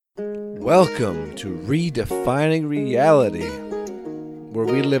Welcome to Redefining Reality, where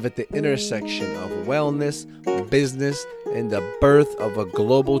we live at the intersection of wellness, business, and the birth of a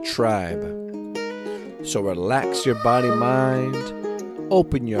global tribe. So relax your body-mind,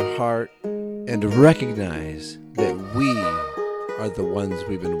 open your heart, and recognize that we are the ones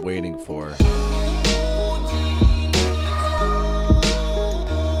we've been waiting for.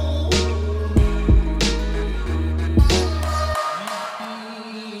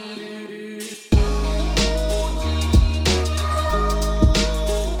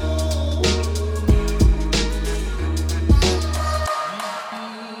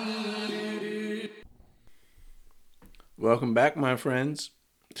 Welcome back, my friends,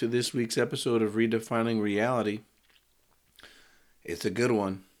 to this week's episode of Redefining Reality. It's a good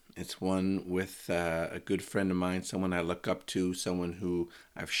one. It's one with a good friend of mine, someone I look up to, someone who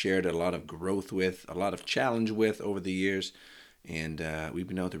I've shared a lot of growth with, a lot of challenge with over the years, and we've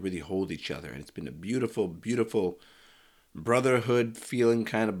been able to really hold each other. And it's been a beautiful, beautiful brotherhood feeling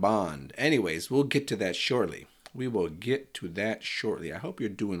kind of bond. Anyways, we'll get to that shortly. We will get to that shortly. I hope you're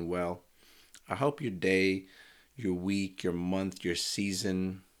doing well. I hope your day, your week, your month, your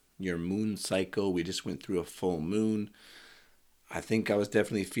season, your moon cycle. We just went through a full moon. I think I was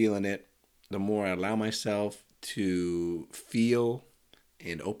definitely feeling it. The more I allow myself to feel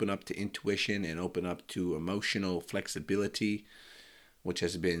and open up to intuition and open up to emotional flexibility, which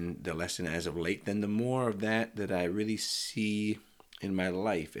has been the lesson as of late, then the more of that I really see in my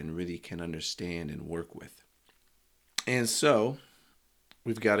life and really can understand and work with. And so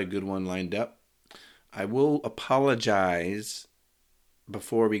we've got a good one lined up. I will apologize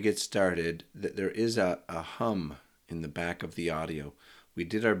before we get started that there is a hum in the back of the audio. We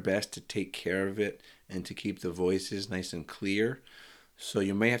did our best to take care of it and to keep the voices nice and clear. So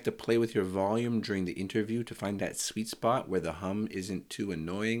you may have to play with your volume during the interview to find that sweet spot where the hum isn't too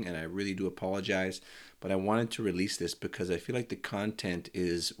annoying, and I really do apologize. But I wanted to release this because I feel like the content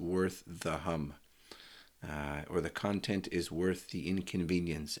is worth the hum, or the content is worth the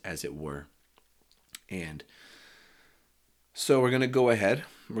inconvenience, as it were. And so we're going to go ahead.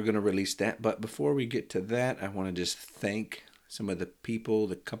 We're going to release that. But before we get to that, I want to just thank some of the people,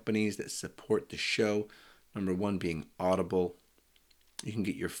 the companies that support the show. Number one being Audible. You can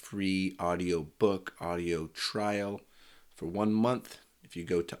get your free audio book, audio trial for 1 month if you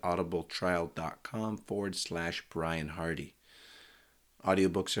go to audibletrial.com/Brian Hardy.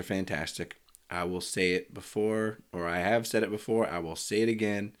 Audiobooks are fantastic. I will say it before, or I have said it before. I will say it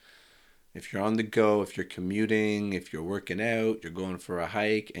again. If you're on the go, if you're commuting, if you're working out, you're going for a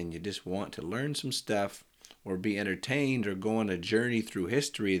hike, and you just want to learn some stuff or be entertained or go on a journey through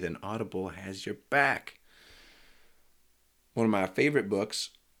history, then Audible has your back. One of my favorite books,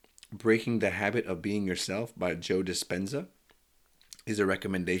 Breaking the Habit of Being Yourself by Joe Dispenza, is a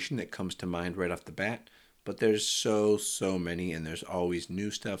recommendation that comes to mind right off the bat. But there's so many, and there's always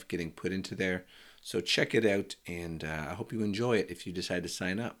new stuff getting put into there. So check it out, and I hope you enjoy it if you decide to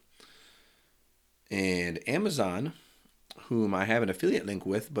sign up. And Amazon, whom I have an affiliate link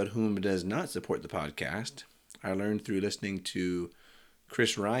with, but whom does not support the podcast, I learned through listening to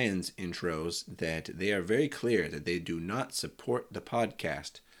Chris Ryan's intros that they are very clear that they do not support the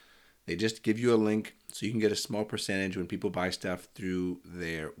podcast. They just give you a link so you can get a small percentage when people buy stuff through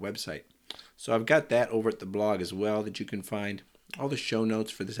their website. So I've got that over at the blog as well that you can find. All the show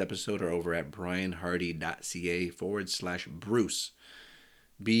notes for this episode are over at brianhardy.ca/Bruce.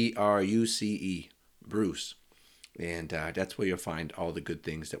 BRUCE. Bruce. And that's where you'll find all the good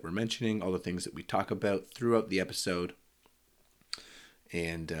things that we're mentioning, all the things that we talk about throughout the episode.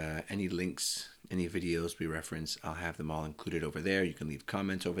 And any links, any videos we reference, I'll have them all included over there. You can leave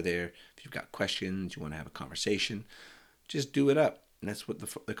comments over there. If you've got questions, you want to have a conversation, just do it up. And that's what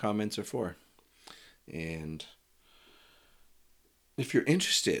the comments are for. And if you're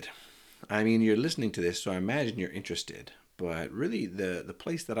interested, I mean, you're listening to this, so I imagine you're interested. But really, the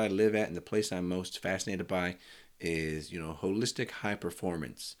place that I live at and the place I'm most fascinated by is, holistic high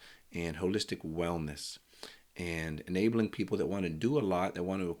performance and holistic wellness and enabling people that want to do a lot, that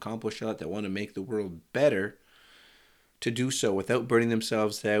want to accomplish a lot, that want to make the world better, to do so without burning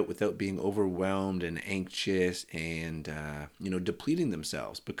themselves out, without being overwhelmed and anxious and, depleting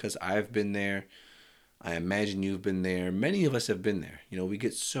themselves. Because I've been there. I imagine you've been there. Many of us have been there. We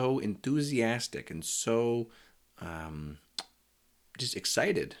get so enthusiastic and so just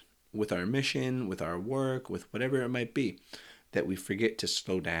excited with our mission, with our work, with whatever it might be, that we forget to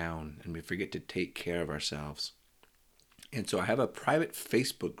slow down and we forget to take care of ourselves. And so I have a private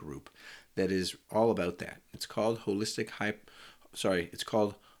Facebook group that is all about that. It's called Holistic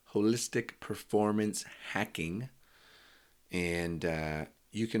Performance Hacking. And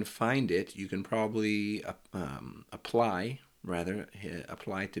you can find it. You can probably apply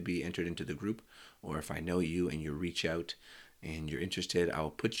to be entered into the group. Or if I know you and you reach out and you're interested, I'll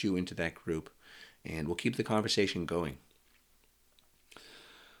put you into that group and we'll keep the conversation going.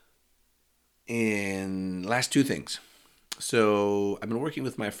 And last two things. So I've been working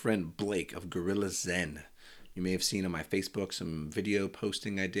with my friend Blake of Gorilla Zen. You may have seen on my Facebook some video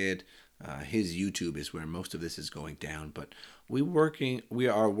posting I did. His YouTube is where most of this is going down, but we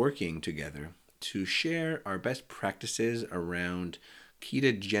are working together to share our best practices around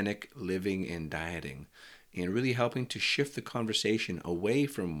ketogenic living and dieting, and really helping to shift the conversation away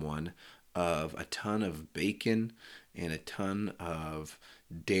from one of a ton of bacon and a ton of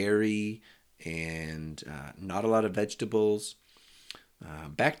dairy and not a lot of vegetables,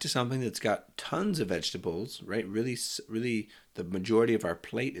 back to something that's got tons of vegetables, right? Really, the majority of our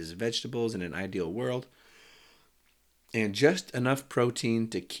plate is vegetables in an ideal world, and just enough protein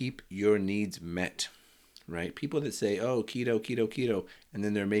to keep your needs met, right? People that say, oh, keto, keto, keto, and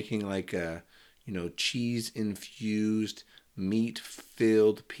then they're making like a, cheese-infused,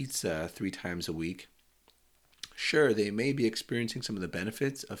 meat-filled pizza 3 times a week. Sure, they may be experiencing some of the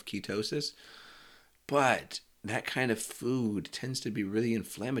benefits of ketosis, but that kind of food tends to be really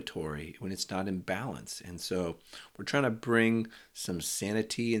inflammatory when it's not in balance. And so we're trying to bring some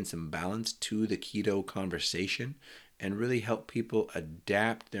sanity and some balance to the keto conversation and really help people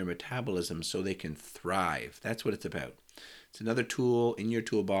adapt their metabolism so they can thrive. That's what it's about. It's another tool in your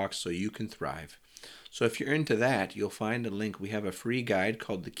toolbox so you can thrive. So if you're into that, you'll find a link. We have a free guide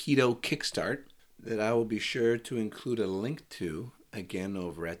called the Keto Kickstart that I will be sure to include a link to, again,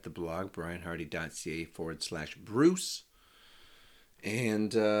 over at the blog, brianhardy.ca/Bruce.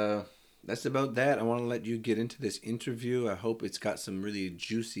 And that's about that. I want to let you get into this interview. I hope it's got some really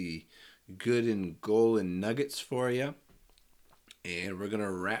juicy, good and golden nuggets for you. And we're going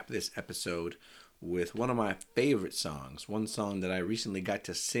to wrap this episode with one of my favorite songs. One song that I recently got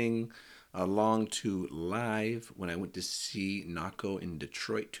to sing along to live when I went to see Nako in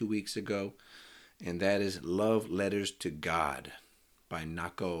Detroit 2 weeks ago. And that is Love Letters to God by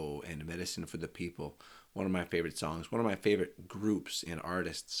Nako and Medicine for the People. One of my favorite songs, one of my favorite groups and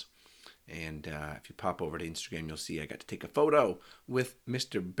artists. And if you pop over to Instagram, you'll see I got to take a photo with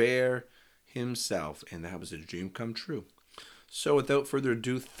Mr. Bear himself. And that was a dream come true. So without further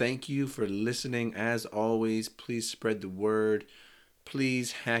ado, thank you for listening. As always, please spread the word.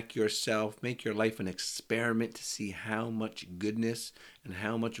 Please hack yourself. Make your life an experiment to see how much goodness and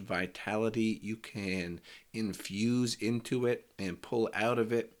how much vitality you can infuse into it and pull out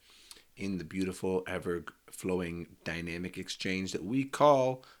of it in the beautiful, ever-flowing, dynamic exchange that we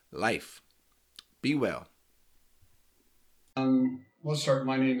call life. Be well. Let's start.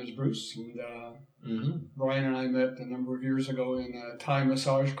 My name is Bruce, and Brian and I met a number of years ago in a Thai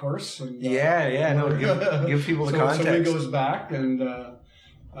massage course. And, give people the context. So it goes back, and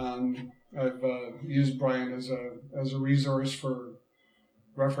I've used Brian as a resource for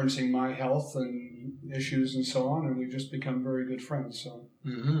referencing my health and issues and so on, and we've just become very good friends. So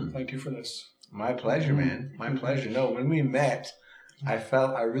thank you for this. My pleasure, man. My pleasure. No, when we met, I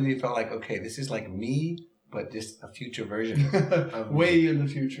really felt like, okay, this is like me, but just a future version of way in the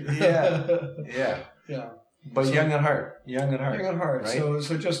future. Yeah. But so, young at heart. Right?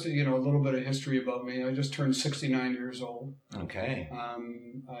 So just, a little bit of history about me. I just turned 69 years old. Okay.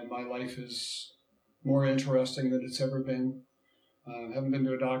 My life is more interesting than it's ever been. I haven't been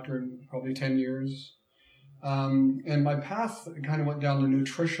to a doctor in probably 10 years. And my path kind of went down the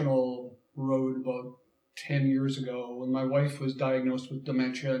nutritional road about 10 years ago when my wife was diagnosed with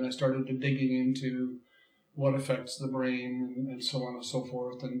dementia, and I started digging into what affects the brain and so on and so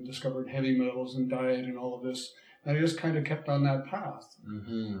forth, and discovered heavy metals and diet and all of this. And I just kind of kept on that path.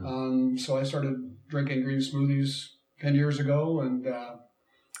 So I started drinking green smoothies 10 years ago, and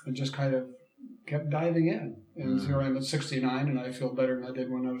just kind of kept diving in. And here I'm at 69, and I feel better than I did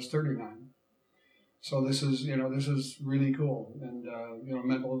when I was 39. So this is really cool. And,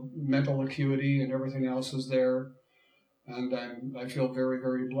 mental acuity and everything else is there. And I feel very,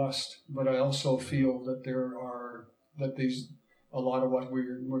 very blessed. But I also feel that a lot of what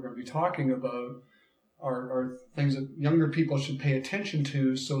we're going to be talking about are things that younger people should pay attention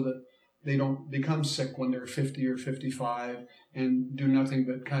to so that they don't become sick when they're 50 or 55 and do nothing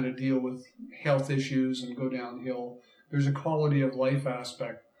but kind of deal with health issues and go downhill. There's a quality of life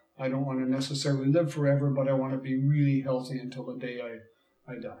aspect. I don't want to necessarily live forever, but I want to be really healthy until the day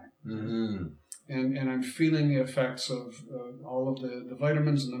I die. And I'm feeling the effects of all of the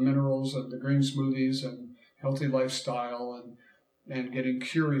vitamins and the minerals and the green smoothies and healthy lifestyle and getting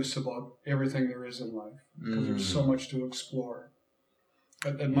curious about everything there is in life, because there's so much to explore.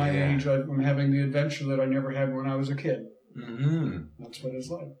 At my age, I'm having the adventure that I never had when I was a kid. Mm-hmm. That's what it's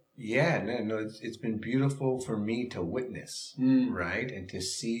like. Yeah, no, it's been beautiful for me to witness, right? And to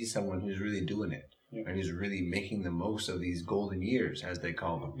see someone who's really doing it, and who's really making the most of these golden years, as they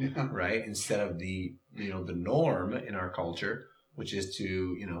call them, right? Instead of the norm in our culture, which is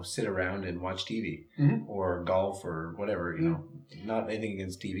to, sit around and watch TV or golf or whatever, not anything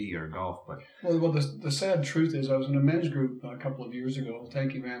against TV or golf, but. Well, the sad truth is I was in a men's group a couple of years ago.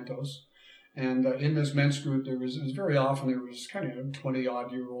 Thank you, Mantos. And in this men's group, there was very often kind of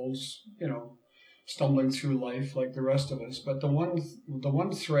 20-odd-year-olds, stumbling through life like the rest of us. But the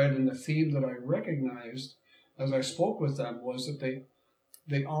one thread and the theme that I recognized as I spoke with them was that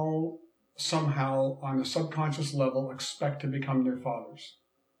they all somehow, on a subconscious level, expect to become their fathers.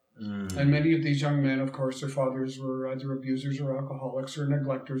 And many of these young men, of course, their fathers were either abusers or alcoholics or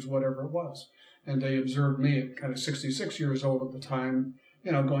neglectors, whatever it was. And they observed me at kind of 66 years old at the time,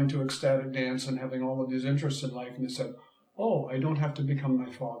 going to ecstatic dance and having all of these interests in life. And they said, "Oh, I don't have to become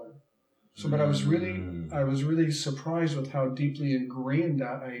my father." So, but I was really surprised with how deeply ingrained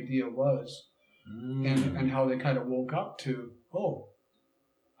that idea was, and how they kind of woke up to, "Oh,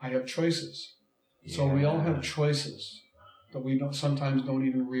 I have choices." Yeah. So we all have choices that we sometimes don't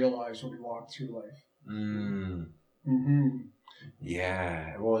even realize when we walk through life.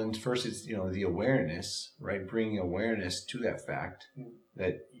 Yeah. Well, and first it's, the awareness, right? Bringing awareness to that fact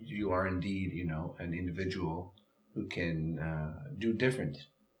that you are indeed, an individual who can do different,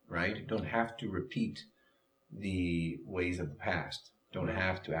 right? You don't have to repeat the ways of the past. Don't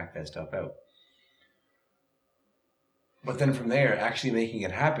have to act that stuff out. But then from there, actually making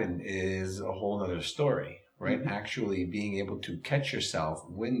it happen is a whole other story, right? Actually being able to catch yourself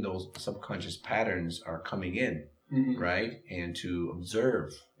when those subconscious patterns are coming in, right? And to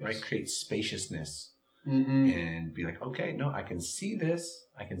observe, right? Create spaciousness and be like, okay, no, I can see this.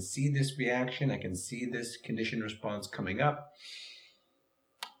 I can see this reaction. I can see this conditioned response coming up.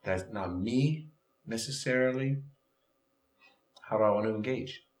 That's not me necessarily. How do I want to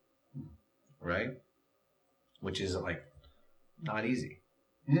engage? Right? Which is like not easy.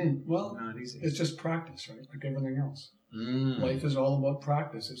 Well, not easy. It's just practice, right? Like everything else. Life is all about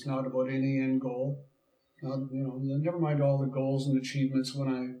practice. It's not about any end goal. Never mind all the goals and achievements. When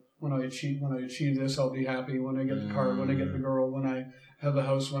I achieve this, I'll be happy. When I get the car, when I get the girl, when I have the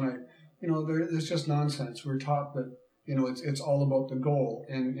house, it's just nonsense. We're taught that it's all about the goal,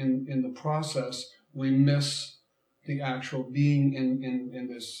 and in the process we miss the actual being in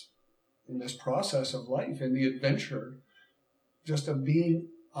this process of life and the adventure, just of being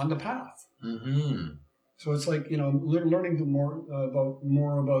on the path. So it's like learning more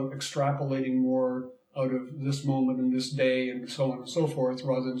about extrapolating more out of this moment and this day and so on and so forth,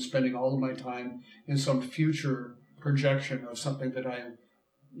 rather than spending all of my time in some future projection of something that I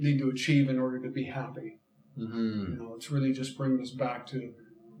need to achieve in order to be happy. It's really just bringing us back to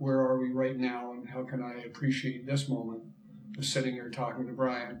where are we right now, and how can I appreciate this moment, just sitting here talking to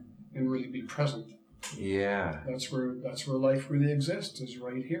Brian, and really be present. Yeah. That's where life really exists, is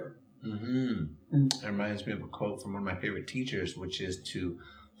right here. It reminds me of a quote from one of my favorite teachers, which is to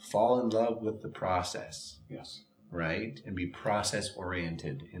fall in love with the process. Yes. Right? And be process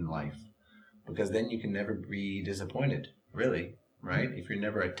oriented in life. Because then you can never be disappointed, really. Right? If you're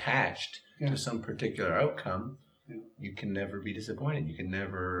never attached to some particular outcome, you can never be disappointed. You can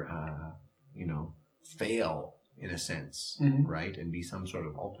never, fail in a sense, right? And be some sort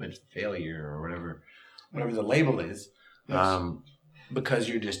of ultimate failure or whatever the label is. Yes. Because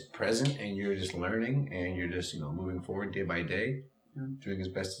you're just present and you're just learning and you're just, moving forward day by day, doing as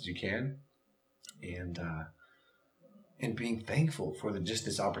best as you can, and being thankful for just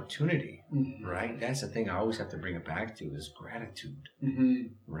this opportunity, right? That's the thing I always have to bring it back to, is gratitude,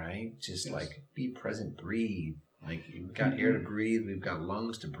 right? Just like be present, breathe. Like we've got air to breathe, we've got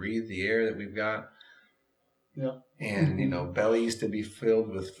lungs to breathe the air that we've got. Yeah. And, bellies to be filled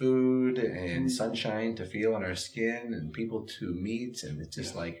with food and sunshine to feel on our skin and people to meet. And it's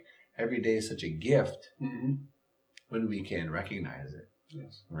just like every day is such a gift when we can recognize it.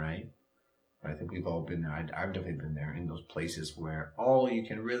 Yes. Right? I think we've all been there. I've definitely been there, in those places where all you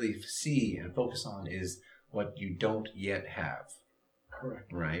can really see and focus on is what you don't yet have.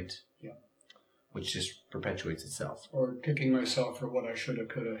 Correct. Right? Yeah. Which just perpetuates itself. Or kicking myself for what I should have,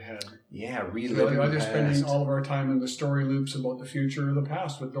 could have had. Yeah, reliving the either past. Spending all of our time in the story loops about the future or the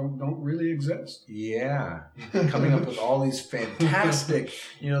past, but don't really exist. Yeah. Coming up with all these fantastic,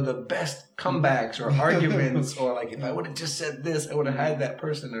 the best comebacks or arguments, or like, if I would have just said this, I would have had that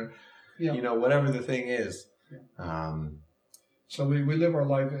person, or, whatever the thing is. Yeah. So we live our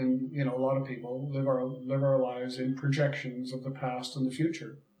life in, a lot of people live our lives in projections of the past and the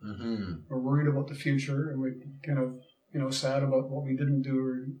future. Mm-hmm. We're worried about the future, and we kind of, sad about what we didn't do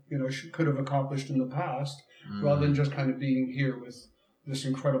or, could have accomplished in the past, rather than just kind of being here with this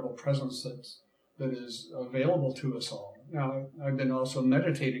incredible presence that is available to us all. Now, I've been also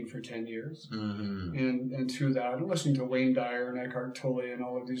meditating for 10 years, and through that, and listening to Wayne Dyer and Eckhart Tolle and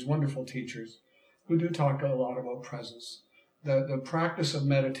all of these wonderful teachers who do talk a lot about presence. The practice of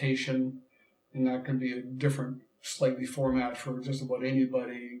meditation, and that can be a different, slightly format for just about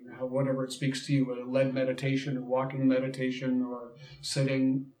anybody, whatever it speaks to you, whether led meditation or walking meditation or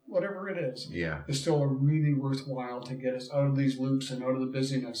sitting, whatever it is. Yeah. It's still a really worthwhile to get us out of these loops and out of the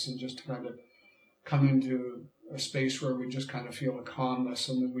busyness and just to kind of come into a space where we just kind of feel a calmness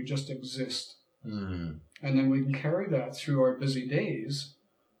and that we just exist. And then we can carry that through our busy days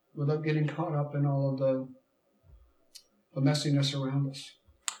without getting caught up in all of the messiness around us.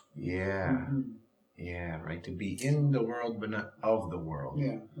 Yeah. Yeah, right. To be in the world, but not of the world.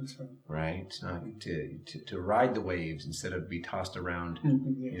 Yeah, that's right. Right. To ride the waves instead of be tossed around,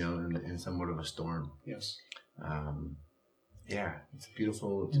 Yes. in somewhat of a storm. Yes. Yeah, it's a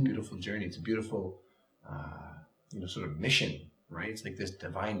beautiful journey. It's a beautiful, sort of mission, right? It's like this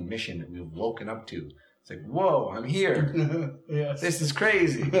divine mission that we've woken up to. It's like, whoa, I'm here. Yes. This is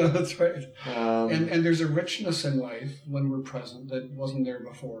crazy. That's right. And there's a richness in life when we're present that wasn't there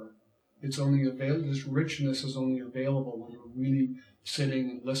before. It's only available. This richness is only available when we're really sitting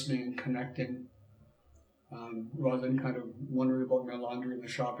and listening and connecting, rather than kind of wondering about my laundry and the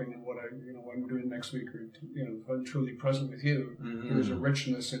shopping and what I'm doing next week, or if I'm truly present with you. There's a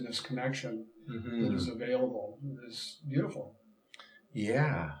richness in this connection that is available. It is beautiful.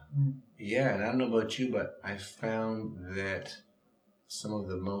 Yeah. Yeah, and I don't know about you, but I found that some of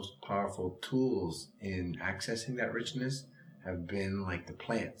the most powerful tools in accessing that richness have been like the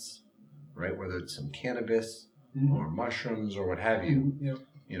plants, right? Whether it's some cannabis or mushrooms or what have you.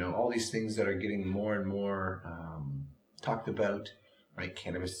 All these things that are getting more and more talked about, right?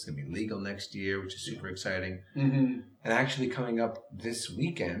 Cannabis is going to be legal next year, which is super exciting. And actually coming up this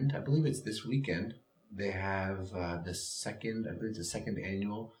weekend, I believe it's this weekend, they have the second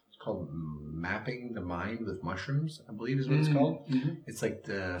annual, it's called Mapping the Mind with Mushrooms, I believe is what it's called. It's like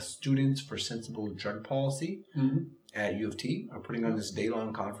the Students for Sensible Drug Policy at U of T are putting on this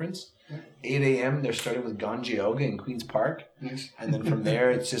day-long conference. 8 a.m. they're starting with Ganja Yoga in Queen's Park. Nice. And then from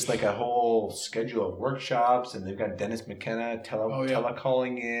there, it's just like a whole schedule of workshops, and they've got Dennis McKenna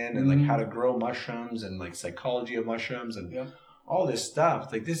telecalling in, and like how to grow mushrooms and like psychology of mushrooms and all this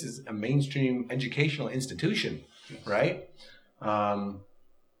stuff. Like, this is a mainstream educational institution, right?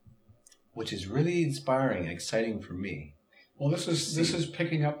 Which is really inspiring and exciting for me. Well, this is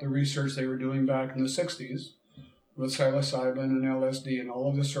picking up the research they were doing back in the 60s with psilocybin and LSD and all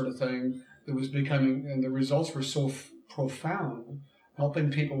of this sort of thing that was becoming, and the results were so profound, helping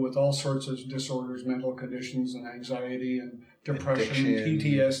people with all sorts of disorders, mental conditions, and anxiety and depression,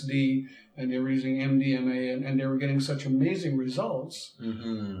 PTSD, and they were using MDMA, and they were getting such amazing results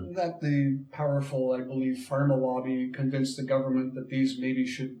that the powerful, I believe, pharma lobby convinced the government that these maybe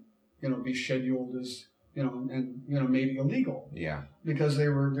should, be scheduled as, and maybe illegal. Yeah. Because they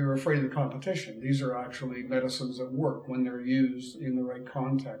were afraid of the competition. These are actually medicines that work when they're used in the right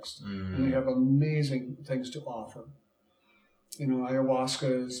context, and they have amazing things to offer.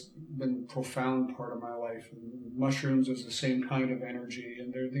 Ayahuasca has been a profound part of my life. And mushrooms is the same kind of energy,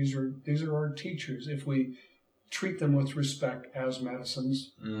 and these are our teachers. If we treat them with respect as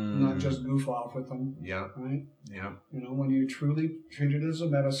medicines, not just goof off with them. Yeah. Right? Yeah. When you truly treat it as a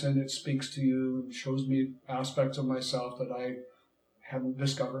medicine, it speaks to you and shows me aspects of myself that I haven't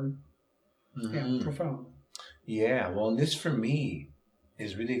discovered. Yeah, profound. Yeah. Well, and this for me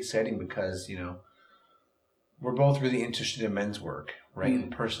is really exciting because, we're both really interested in men's work, right?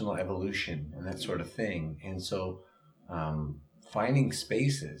 In personal evolution and that sort of thing. And so, finding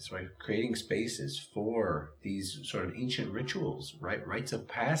spaces, right? Creating spaces for these sort of ancient rituals, right? Rites of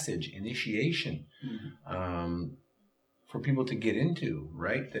passage, initiation, for people to get into,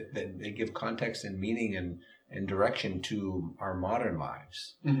 right? That they give context and meaning and direction to our modern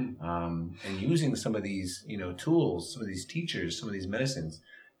lives. And using some of these, tools, some of these teachers, some of these medicines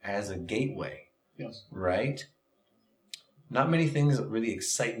as a gateway. Yes. Right? Not many things really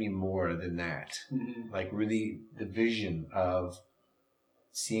excite me more than that. Like really the vision of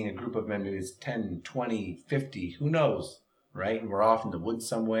seeing a group of men, maybe it's 10, 20, 50, who knows, right? And we're off in the woods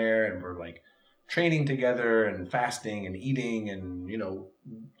somewhere and we're like training together and fasting and eating and,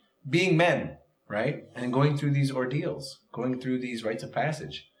 being men, right? And going through these ordeals, going through these rites of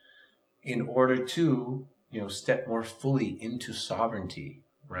passage in order to step more fully into sovereignty,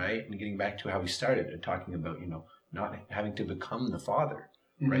 right? And getting back to how we started and talking about, not having to become the father,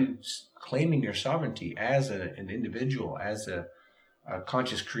 right? Claiming your sovereignty as an individual, as a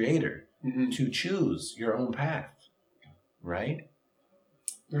conscious creator, to choose your own path, right?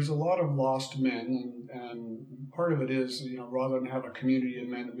 There's a lot of lost men, and part of it is, rather than have a community of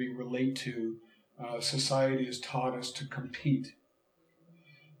men that we relate to, society has taught us to compete.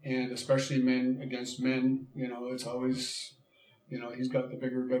 And especially men against men, it's always, he's got the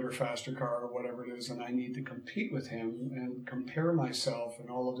bigger, better, faster car or whatever it is, and I need to compete with him and compare myself and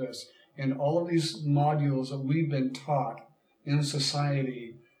all of this. And all of these modules that we've been taught in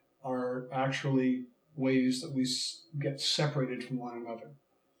society are actually ways that we get separated from one another.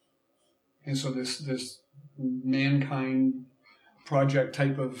 And so this mankind project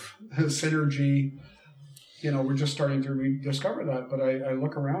type of synergy, we're just starting to rediscover that. But I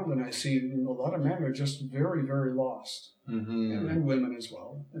look around and I see a lot of men are just very, very lost, and women as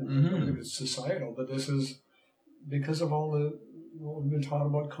well. It's societal, but this is because of all what we've been taught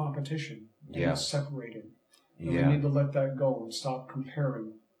about competition and separating. And we need to let that go and stop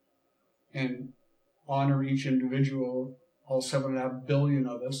comparing and honor each individual, all 7.5 billion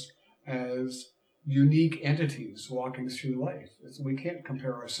of us, as unique entities walking through life. We can't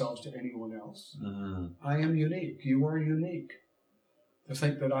compare ourselves to anyone else. I am unique. You are unique. To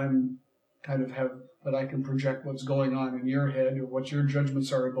think that I'm that I can project what's going on in your head or what your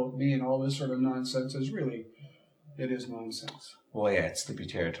judgments are about me and all this sort of nonsense it is nonsense. Well, yeah, it's slippery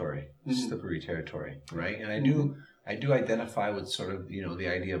territory. Slippery territory, right? And I do identify with sort of, the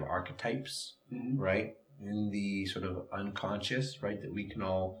idea of archetypes, right? In the sort of unconscious, right, that we can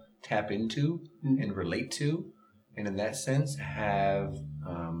all tap into and relate to, and in that sense have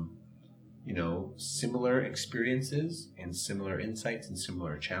similar experiences and similar insights and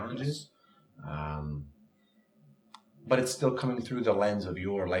similar challenges, but it's still coming through the lens of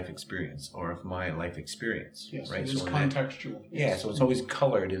your life experience or of my life experience, right? So it's contextual. So it's always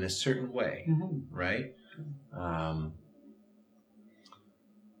colored in a certain way, right?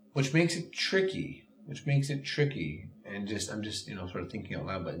 Which makes it tricky. And I'm just sort of thinking out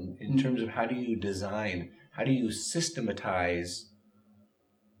loud, but in terms of how do you systematize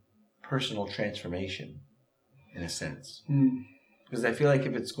personal transformation in a sense? Because I feel like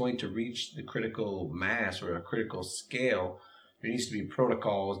if it's going to reach the critical mass or a critical scale, there needs to be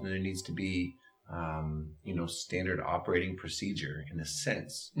protocols and there needs to be, standard operating procedure in a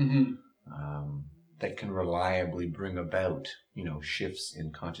sense that can reliably bring about, shifts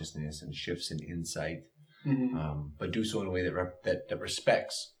in consciousness and shifts in insight. But do so in a way that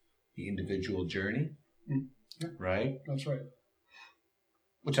respects the individual journey, right? That's right.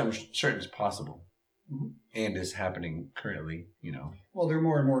 Which I'm certain is possible and is happening currently, Well, there are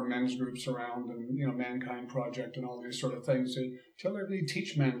more and more men's groups around, and Mankind Project and all these sort of things to really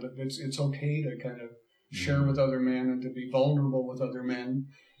teach men that it's okay to kind of share with other men and to be vulnerable with other men.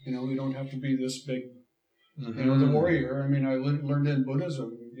 We don't have to be this big. The warrior. I mean, I learned in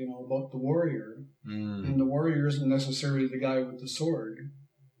Buddhism, about the warrior. And the warrior isn't necessarily the guy with the sword.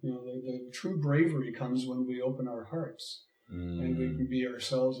 The true bravery comes when we open our hearts and we can be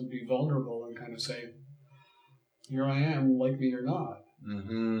ourselves and be vulnerable and kind of say, here I am, like me or not.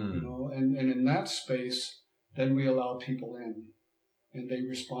 And in that space, then we allow people in and they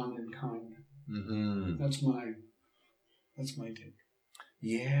respond in kind. That's my take.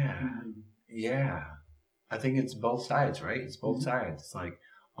 Yeah. I think it's both sides, right? It's both sides. It's like,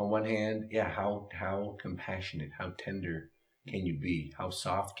 on one hand, how compassionate, how tender can you be? How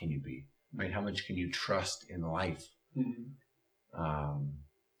soft can you be? Right? How much can you trust in life?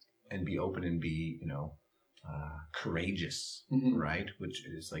 And be open and be, courageous, right? Which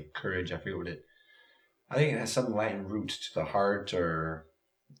is like courage. I think it has some Latin root to the heart, or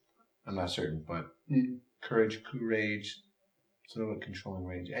I'm not certain, but courage, sort of controlling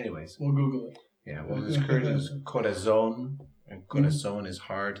rage. Anyways, we'll Google it. Yeah, well, this courage is corazón, and corazón is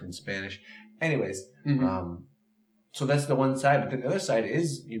heart in Spanish. Anyways, so that's the one side. But then the other side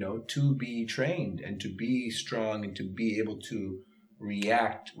is, to be trained and to be strong and to be able to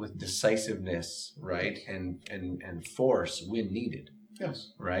react with decisiveness, right, and force when needed.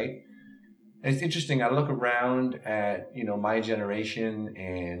 Yes. Right? And it's interesting. I look around at, my generation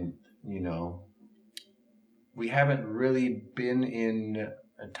and, we haven't really been in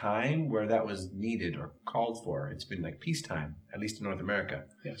a time where that was needed or called for. It's been like peacetime, at least in North America.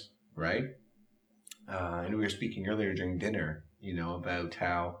 Yes. Right? And we were speaking earlier during dinner, about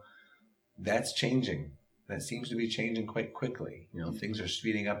how that's changing. That seems to be changing quite quickly. Things are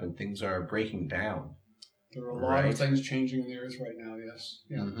speeding up and things are breaking down. There are a lot of things changing in the earth right now, yes.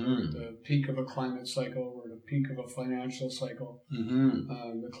 Yeah. The peak of a climate cycle. peak of a financial cycle.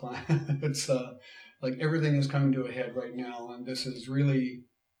 Mm-hmm. It's like everything is coming to a head right now, and this is really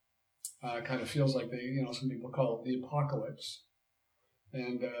kind of feels like some people call it the apocalypse,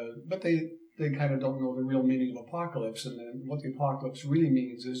 and but they kind of don't know the real meaning of apocalypse, and then what the apocalypse really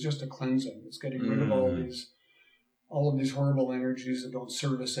means is just a cleansing. It's getting rid of all of these horrible energies that don't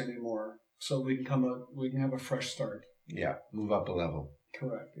serve us anymore, so we can have a fresh start. Yeah, move up a level.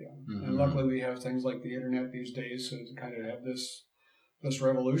 Correct. Yeah, and luckily we have things like the internet these days, so to kind of have this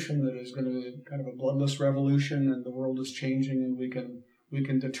revolution that is going to be kind of a bloodless revolution, and the world is changing, and we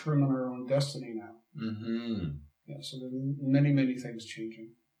can determine our own destiny now. Mm-hmm. Yeah, so there are many things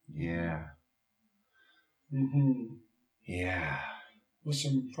changing. Yeah. Mm-hmm. Yeah. With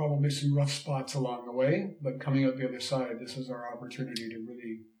probably some rough spots along the way, but coming out the other side, this is our opportunity to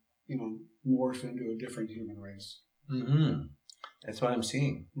really, morph into a different human race. Mm-hmm. That's what I'm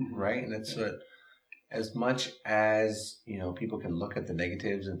seeing, right? And that's what, as much as, people can look at the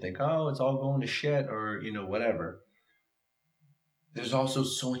negatives and think, oh, it's all going to shit or, whatever. There's also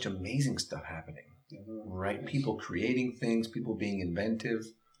so much amazing stuff happening, right? Yes. People creating things, people being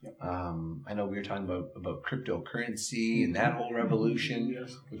inventive. Yep. I know we were talking about cryptocurrency and that whole revolution,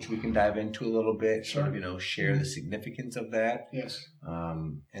 yes, which we can dive into a little bit, sure, sort of, share the significance of that. Yes.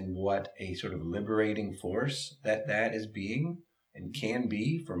 And what a sort of liberating force that is being and can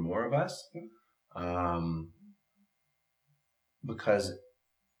be for more of us. Because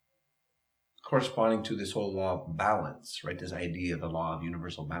corresponding to this whole law of balance, right? This idea of the law of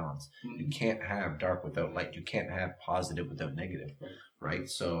universal balance. You can't have dark without light. You can't have positive without negative, right?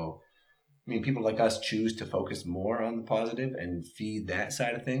 So, people like us choose to focus more on the positive and feed that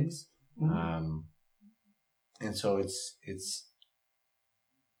side of things. And so it's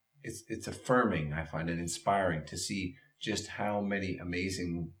affirming, I find it inspiring to see just how many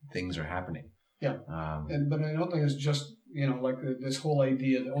amazing things are happening. Yeah. But I don't think it's just, like this whole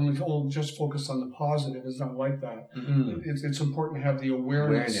idea that only just focus on the positive is not like that. Mm-hmm. It's important to have the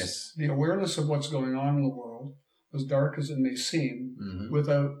awareness of what's going on in the world, as dark as it may seem,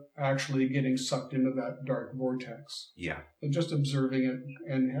 without actually getting sucked into that dark vortex. Yeah. But just observing it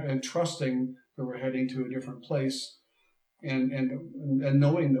and trusting that we're heading to a different place, and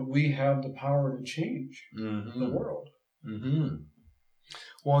knowing that we have the power to change the world. Mm-hmm.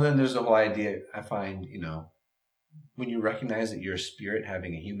 Well, then there's the whole idea, I find, when you recognize that you're a spirit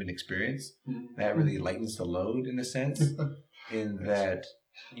having a human experience, that really lightens the load in a sense, in that,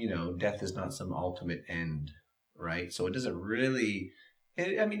 death is not some ultimate end, right? So it doesn't really,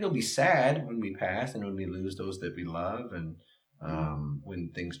 it'll be sad when we pass and when we lose those that we love and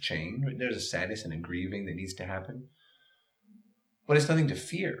when things change. There's a sadness and a grieving that needs to happen. But it's nothing to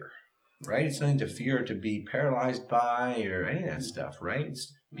fear. Right? It's nothing to fear to be paralyzed by or any of that stuff, right?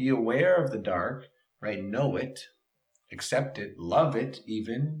 It's be aware of the dark, right? Know it, accept it, love it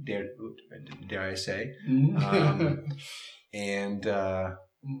even, dare I say, and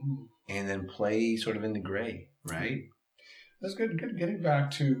then play sort of in the gray, right? That's good. Getting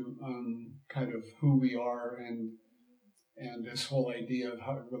back to kind of who we are and this whole idea of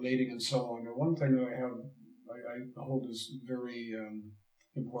how relating and so on. The one thing that I hold is very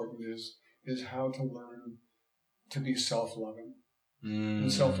important is how to learn to be self-loving and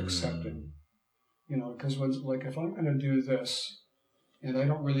self-accepting. Because if I'm going to do this and I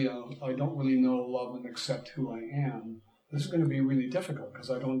don't really know, love, and accept who I am, this is going to be really difficult because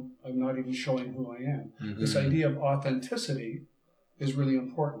I'm not even showing who I am. This idea of authenticity is really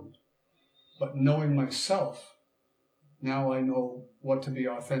important, but knowing myself, now I know what to be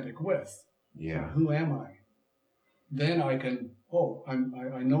authentic with. Yeah. Who am I? Then I can,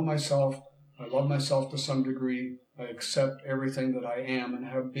 I know myself, I love myself to some degree, I accept everything that I am and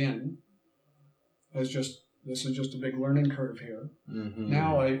have been. This is just a big learning curve here.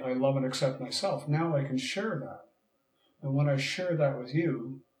 Now I love and accept myself. Now I can share that. And when I share that with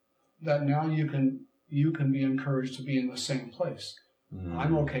you, that now you can be encouraged to be in the same place.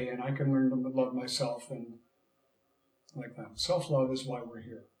 I'm okay and I can learn to love myself and like that. Self-love is why we're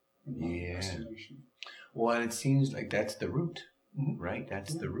here. In my estimation. Well, and it seems like that's the root, right?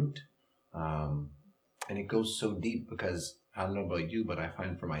 That's the root. And it goes so deep because I don't know about you, but I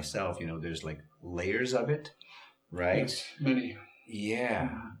find for myself, there's like layers of it, right? Yes, many. Yeah.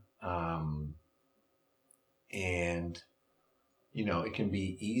 And, it can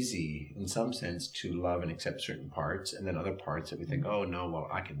be easy in some sense to love and accept certain parts and then other parts that we think, oh, no, well,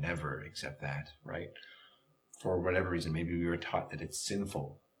 I can never accept that, right? For whatever reason, maybe we were taught that it's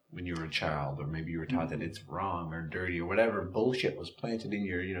sinful when you were a child, or maybe you were taught that it's wrong or dirty or whatever bullshit was planted in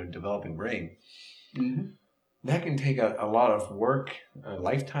your, developing brain. That can take a lot of work, a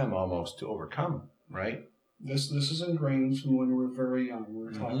lifetime almost, to overcome, right? This is ingrained from when we're very young.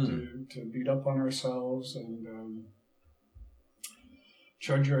 We're taught to beat up on ourselves and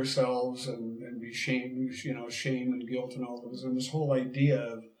judge ourselves and be shame and guilt and all those. And this whole idea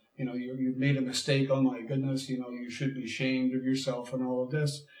of, you've made a mistake, oh my goodness, you should be ashamed of yourself and all of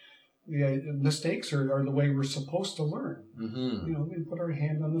this. The mistakes are the way we're supposed to learn. We put our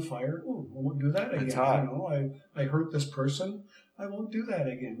hand on the fire. Oh, I won't do that again. I hurt this person. I won't do that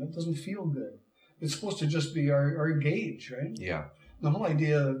again. That doesn't feel good. It's supposed to just be our gauge, right? Yeah. The whole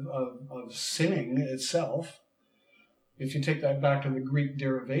idea of sinning itself, if you take that back to the Greek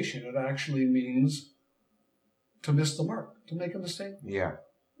derivation, it actually means to miss the mark, to make a mistake. Yeah.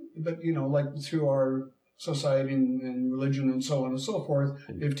 But, like through our society and religion and so on and so forth,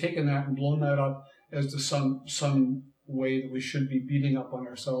 they've taken that and blown that up as to some way that we should be beating up on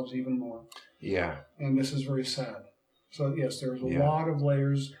ourselves even more. Yeah. And this is very sad. So, yes, there's a lot of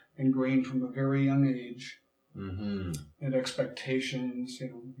layers ingrained from a very young age. And expectations.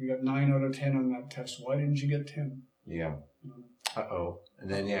 You got 9 out of 10 on that test. Why didn't you get 10? Yeah. And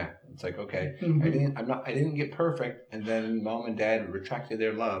then it's like, okay, I didn't get perfect, and then mom and dad retracted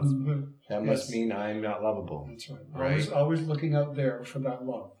their love. That must mean I'm not lovable. That's right. Always looking out there for that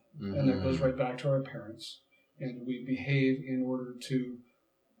love. And that goes right back to our parents. And we behave in order to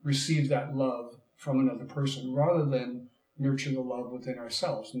receive that love from another person rather than nurture the love within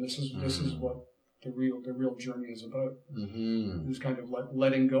ourselves. And this is what the real journey is about. It's kind of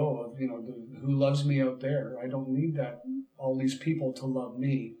letting go of, who loves me out there. I don't need all these people to love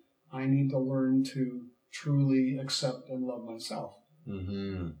me. I need to learn to truly accept and love myself.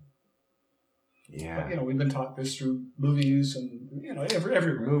 Yeah. But, we've been taught this through movies and,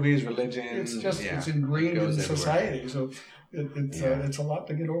 everywhere. Movies, religion. It's just, it's ingrained in society. So it's a lot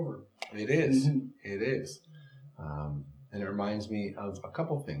to get over. It is. It is. And it reminds me of a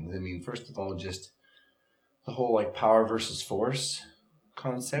couple things. I mean, first of all, just the whole power versus force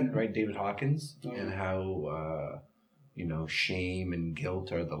concept, right? David Hawkins, and how, shame and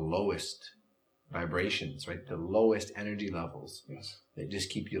guilt are the lowest vibrations, right? The lowest energy levels. Yes. They just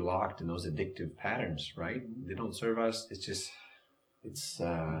keep you locked in those addictive patterns, right? They don't serve us. It's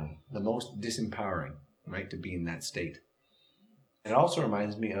the most disempowering, right? To be in that state. It also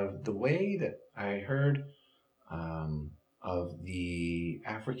reminds me of the way that I heard of the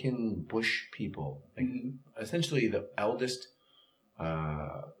African bush people, essentially the eldest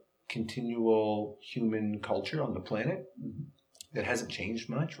continual human culture on the planet that hasn't changed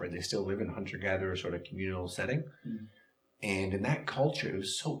much, right? They still live in a hunter-gatherer sort of communal setting. And in that culture, it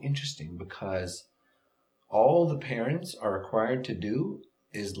was so interesting because all the parents are required to do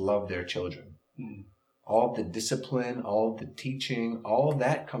is love their children. All the discipline, all the teaching, all of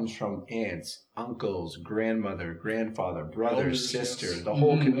that comes from aunts, uncles, grandmother, grandfather, brothers, sisters, the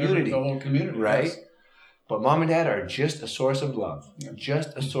whole community. The whole community, right? Yes. But mom and dad are just a source of love,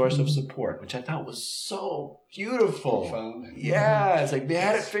 just a source of support, which I thought was so beautiful. Profound. Yeah, it's like they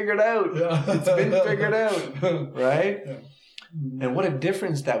had it figured out. It's been figured out, right? Yeah. And what a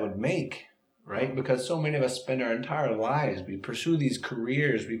difference that would make, right? Because so many of us spend our entire lives, we pursue these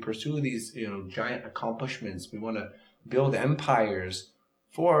careers, we pursue these, giant accomplishments. We want to build empires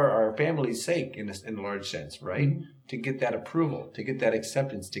for our family's sake, in a large sense, right? To get that approval, to get that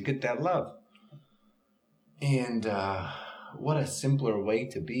acceptance, to get that love. And what a simpler way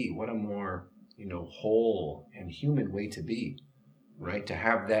to be. What a more, whole and human way to be, right? To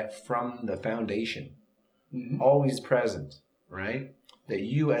have that from the foundation, always present, right? That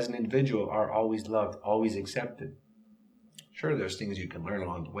you as an individual are always loved, always accepted. Sure, there's things you can learn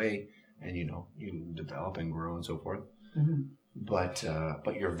along the way, and you develop and grow and so forth. But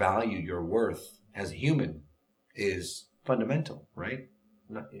your value, your worth as a human is fundamental, right?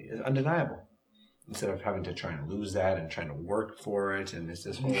 It's undeniable. Instead of having to try and lose that and trying to work for it, and it's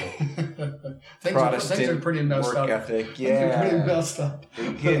this whole Protestant things are pretty messed work up. ethic. Things are pretty messed up.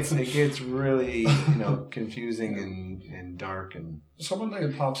 It gets really confusing and dark. And so one thing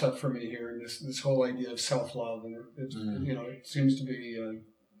that pops up for me here, this whole idea of self-love, and it seems to be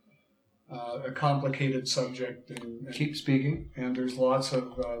a complicated subject. And keep speaking. And there's lots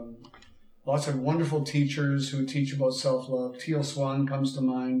of wonderful teachers who teach about self-love. Teal Swan comes to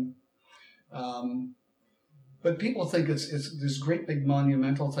mind. But people think it's this great big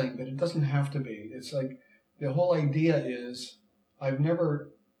monumental thing, but it doesn't have to be. It's like the whole idea is I've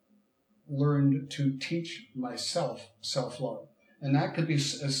never learned to teach myself self-love. And that could be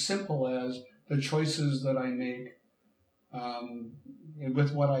as simple as the choices that I make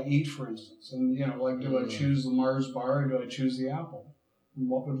with what I eat, for instance. And, do I choose the Mars bar or do I choose the apple? And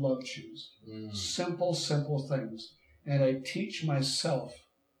what would love choose? Simple things. And I teach myself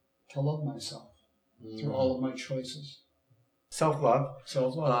to love myself. through all of my choices. Self-love.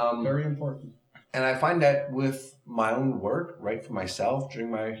 Self-love, very important. And I find that with my own work, right, for myself during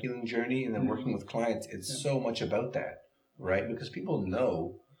my healing journey and then working with clients, it's so much about that, right? Because people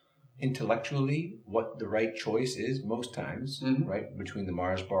know intellectually what the right choice is most times, right? Between the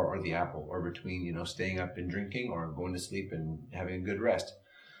Mars bar or the apple, or between, you know, staying up and drinking or going to sleep and having a good rest.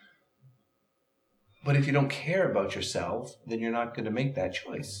 But if you don't care about yourself, then you're not going to make that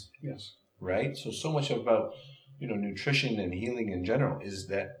choice. Yes. Right? So much about, you know, nutrition and healing in general is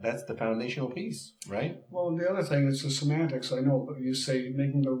that's the foundational piece, right? Well, the other thing is the semantics. I know, but you say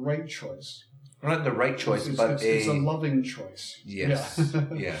making the right choice. Not the right choice, it's a loving choice. Yes. Yeah.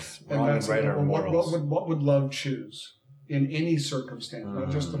 Yes. Wrong and right are morals. What would love choose in any circumstance, not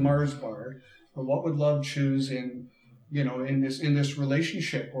just the Mars bar, but what would love choose in, you know, in this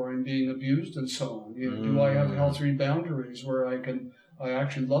relationship or in being abused and so on? You know, do I have healthy boundaries where I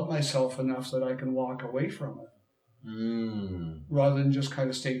actually love myself enough that I can walk away from it, rather than just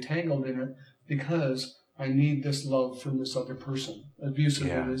kind of stay tangled in it because I need this love from this other person, abusive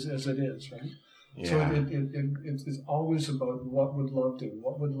as it is, right? Yeah. So it's always about what would love do,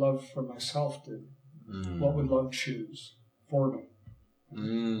 what would love for myself do, what would love choose for me.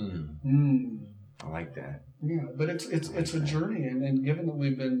 I like that. Yeah, but it's a journey, and given that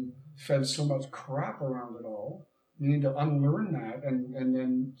we've been fed so much crap around it all, we need to unlearn that and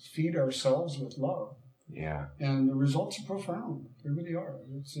then feed ourselves with love. Yeah. And the results are profound. They really are.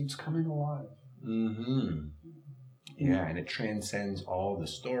 It's coming alive. Yeah, and it transcends all the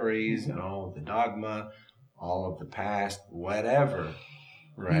stories and all of the dogma, all of the past, whatever,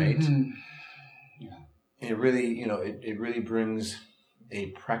 right? Yeah. And it really, you know, it really brings a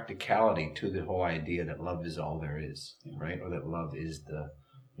practicality to the whole idea that love is all there is, right? Or that love is the,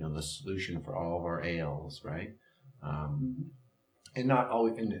 you know, the solution for all of our ails, right? And not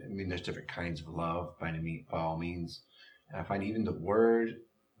always, I mean, there's different kinds of love by all means. And I find even the word,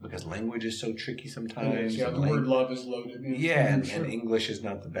 because language is so tricky sometimes. Yeah, the word love is loaded. And English is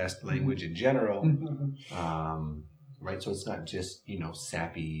not the best language in general. Right, so it's not just, you know,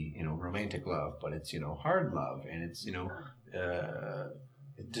 sappy, you know, romantic love, but it's, you know, hard love, and it's, you know,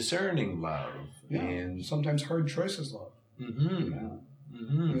 discerning love, and sometimes hard choices love.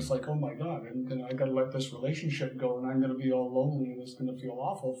 And it's like, oh my God, I got to let this relationship go, and I'm going to be all lonely, and it's going to feel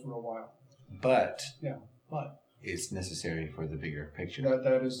awful for a while. But but it's necessary for the bigger picture.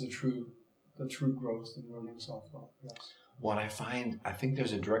 That is the true growth in learning self-love. Yes. Well, I think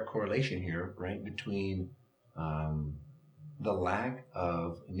there's a direct correlation here, right, between the lack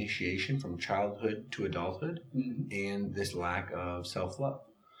of initiation from childhood to adulthood and this lack of self-love.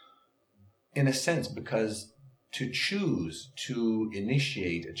 In a sense, because to choose to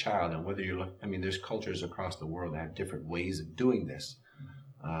initiate a child, and whether there's cultures across the world that have different ways of doing this,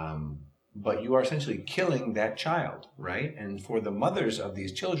 but you are essentially killing that child, right? And for the mothers of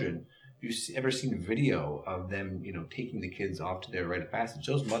these children, if you've ever seen a video of them, you know, taking the kids off to their rite of passage,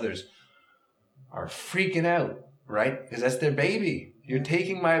 those mothers are freaking out, right? Because that's their baby. You're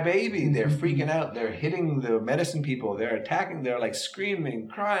taking my baby. They're freaking out. They're hitting the medicine people. They're attacking. They're like screaming,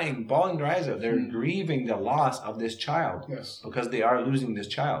 crying, bawling their eyes out. They're grieving the loss of this child because they are losing this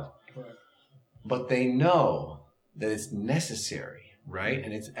child. Right. But they know that it's necessary, right?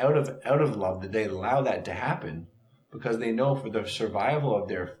 And it's out of love that they allow that to happen, because they know for the survival of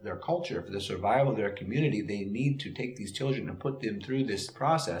their culture, for the survival of their community, they need to take these children and put them through this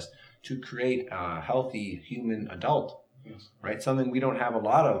process to create a healthy human adult. Yes. Right? Something we don't have a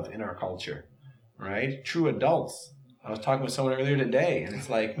lot of in our culture, right? True adults. I was talking with someone earlier today, and it's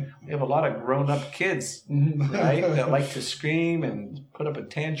like we have a lot of grown-up kids, right? That like to scream and put up a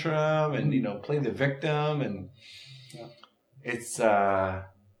tantrum and, you know, play the victim, and it's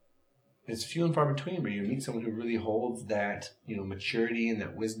few and far between where you meet someone who really holds that, you know, maturity and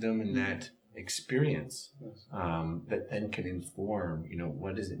that wisdom and that experience that then can inform, you know,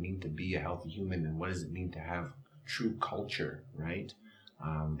 what does it mean to be a healthy human, and what does it mean to have true culture, right?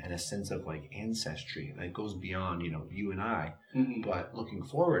 And a sense of like ancestry that goes beyond, you know, you and I, but looking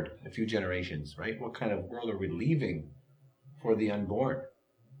forward a few generations, right? What kind of world are we leaving for the unborn?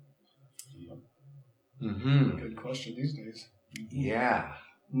 Good question these days. Yeah.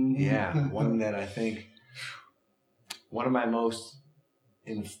 One that I think one of my most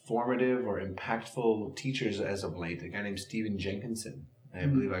informative or impactful teachers as of late, a guy named Stephen Jenkinson. I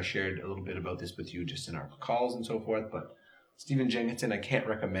believe I shared a little bit about this with you just in our calls and so forth, but Stephen Jenkinson, I can't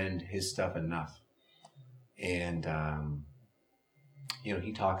recommend his stuff enough. And, you know,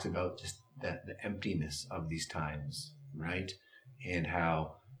 he talks about just the emptiness of these times, right? And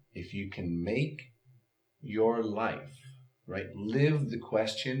how if you can make your life right? Live the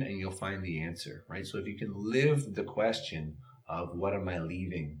question and you'll find the answer, right? So if you can live the question of what am I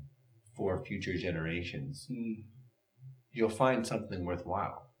leaving for future generations, you'll find something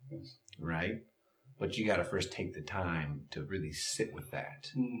worthwhile, Yes. right? But you got to first take the time to really sit with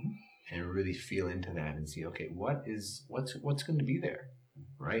that and really feel into that and see, okay, what's going to be there,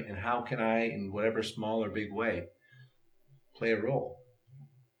 right? And how can I, in whatever small or big way, play a role?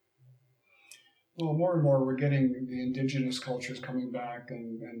 Well, more and more we're getting the indigenous cultures coming back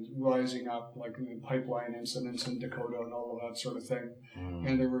and rising up, like the pipeline incidents in Dakota and all of that sort of thing.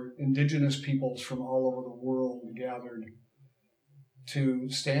 And there were indigenous peoples from all over the world gathered to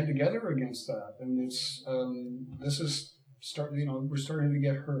stand together against that. And it's this is we're starting to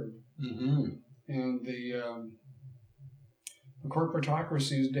get heard. And the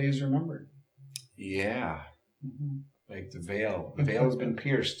corporatocracy's days are numbered. Yeah. Like the veil has been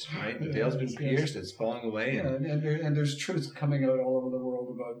pierced, right? The veil's been pierced. It's falling away. Yeah, and there's truth coming out all over the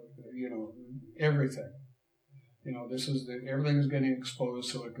world about everything. Everything is getting exposed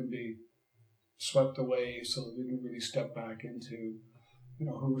so it can be swept away, so that we can really step back into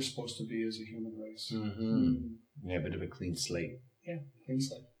who we're supposed to be as a human race. Yeah, a bit of a clean slate. Yeah, clean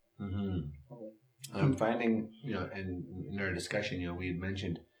slate. I'm finding, and in our discussion, we had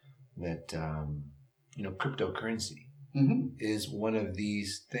mentioned that cryptocurrency is one of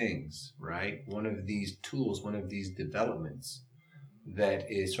these things, right? One of these tools, one of these developments that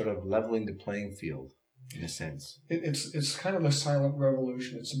is sort of leveling the playing field in a sense. It's kind of a silent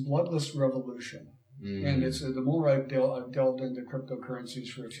revolution. It's a bloodless revolution. And it's the more I've delved into cryptocurrencies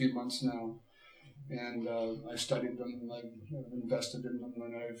for a few months now, and I've studied them, and I've invested in them,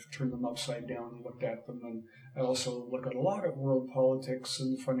 and I've turned them upside down and looked at them, and I also look at a lot of world politics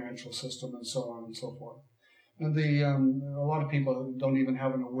and the financial system and so on and so forth. And a lot of people don't even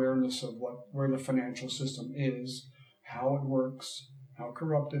have an awareness of where the financial system is, how it works, how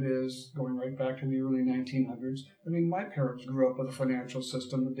corrupt it is, going right back to the early 1900s. I mean, my parents grew up with a financial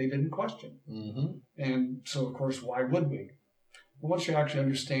system that they didn't question. And so, of course, why would we? Well, once you actually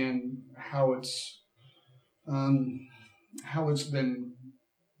understand how it's been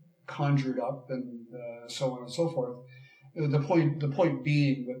conjured up and so on and so forth, the point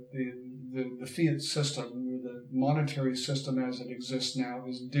being that the fiat system, the monetary system as it exists now,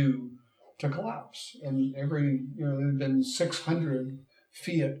 is due to collapse. And there have been 600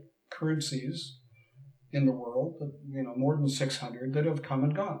 fiat currencies in the world, more than 600 that have come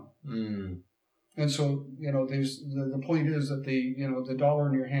and gone. And so, the point is that the dollar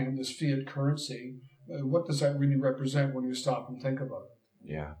in your hand, this fiat currency, what does that really represent when you stop and think about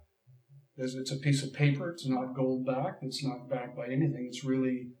it? Yeah. It's a piece of paper. It's not gold backed. It's not backed by anything. It's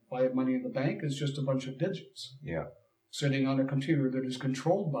really, if I have money in the bank, it's just a bunch of digits. Yeah. Sitting on a computer that is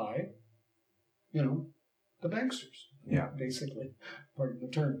controlled by, the banksters. Yeah. Basically, pardon the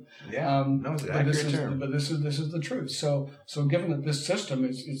term. Yeah. No, it's an accurate term. But this is the truth. So given that this system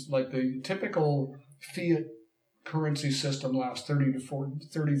is like the typical fiat currency system lasts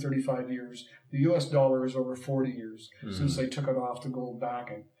 35 years. The U.S. dollar is over 40 years since they took it off the gold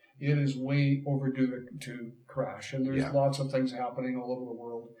backing. It is way overdue to crash. And there's lots of things happening all over the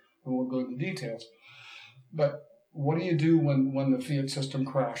world, and we'll go into details. But what do you do when the fiat system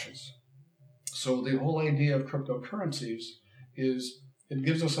crashes? So the whole idea of cryptocurrencies is it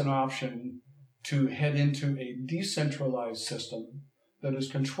gives us an option to head into a decentralized system that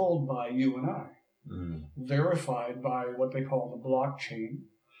is controlled by you and I, verified by what they call the blockchain,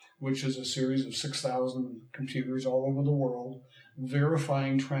 which is a series of 6,000 computers all over the world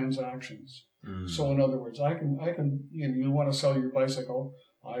verifying transactions. So in other words, I can you want to sell your bicycle,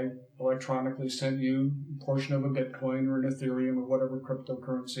 I electronically send you a portion of a Bitcoin or an Ethereum or whatever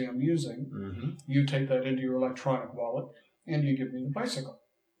cryptocurrency I'm using. You take that into your electronic wallet and you give me the bicycle.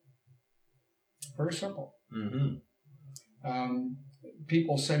 Very simple.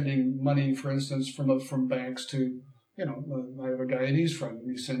 People sending money, for instance, from banks to, I have a guy at East Front, and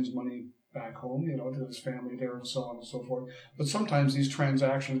he sends money back home, to his family there and so on and so forth. But sometimes these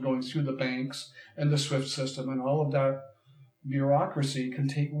transactions going through the banks and the SWIFT system and all of that bureaucracy can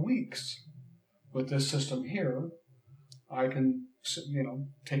take weeks. With this system here, I can,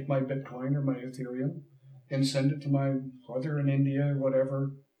 take my Bitcoin or my Ethereum and send it to my brother in India or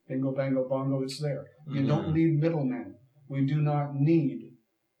whatever. Bingo, bango, bongo, it's there. You don't need middlemen. We do not need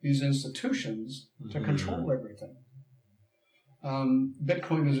these institutions to control everything.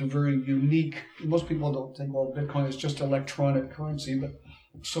 Bitcoin is a very unique, most people don't think, well, Bitcoin is just electronic currency, but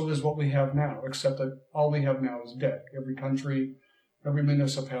so is what we have now, except that all we have now is debt. Every country, every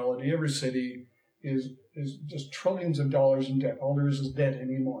municipality, every city is just trillions of dollars in debt. All there is debt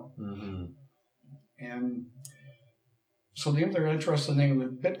anymore. And So they're interested in the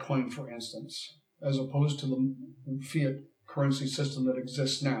Bitcoin, for instance, as opposed to the fiat currency system that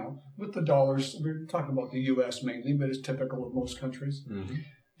exists now with the dollars. We're talking about the U.S. mainly, but it's typical of most countries. Mm-hmm.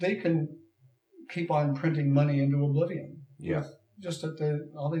 They can keep on printing money into oblivion. Yeah. Just that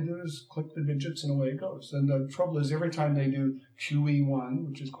all they do is click the digits and away it goes. And the trouble is every time they do QE1,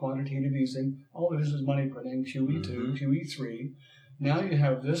 which is quantitative easing, all it is money printing, QE2, QE3. Now you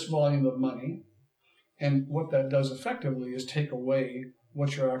have this volume of money, and what that does effectively is take away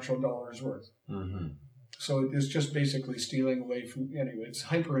what your actual dollar is worth. Mm-hmm. So it's just basically stealing away from, anyway, it's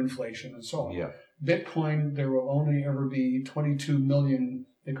hyperinflation and so on. Yeah. Bitcoin, there will only ever be 22 million,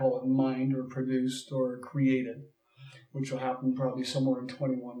 they call it mined or produced or created, which will happen probably somewhere in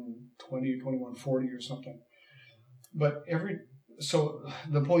 2120, 2140 or something. But so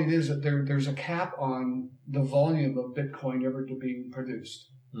the point is that there's a cap on the volume of Bitcoin ever to be produced,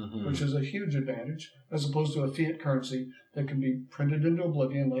 which is a huge advantage, as opposed to a fiat currency that can be printed into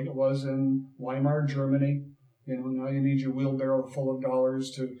oblivion like it was in Weimar, Germany. Now you need your wheelbarrow full of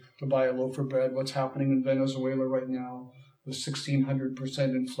dollars to buy a loaf of bread. What's happening in Venezuela right now with 1,600%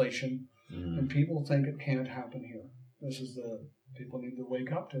 inflation. And people think it can't happen here. People need to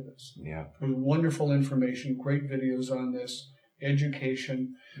wake up to this. Yeah. There's wonderful information, great videos on this,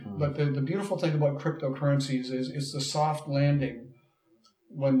 education. But the beautiful thing about cryptocurrencies is it's the soft landing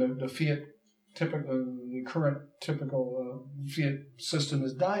when the fiat the current typical fiat system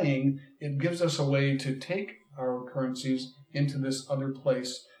is dying. It gives us a way to take our currencies into this other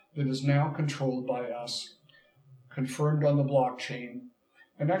place that is now controlled by us, confirmed on the blockchain.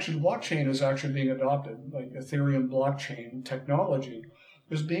 And actually, the blockchain is actually being adopted, like Ethereum blockchain technology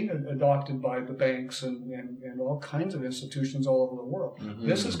is being adopted by the banks and all kinds of institutions all over the world.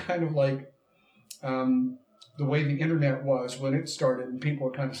 This is kind of like the way the internet was when it started, and people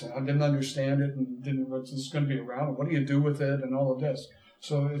were kind of saying, I didn't understand it, and what's this going to be around? What do you do with it, and all of this.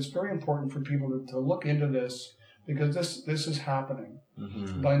 So it's very important for people to look into this, because this is happening.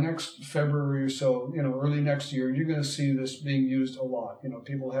 By next February or so, early next year, you're going to see this being used a lot.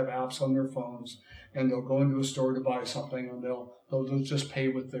 People have apps on their phones, and they'll go into a store to buy something, and they'll just pay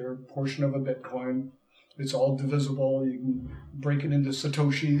with their portion of a Bitcoin. It's all divisible. You can break it into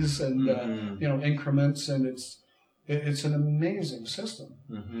satoshis and increments, and it's an amazing system.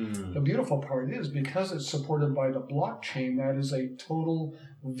 The beautiful part is, because it's supported by the blockchain, that is a total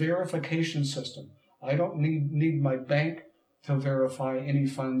verification system. I don't need my bank to verify any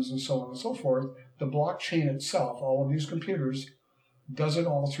funds and so on and so forth. The blockchain itself, all of these computers, does it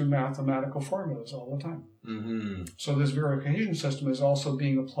all through mathematical formulas all the time. So this verification system is also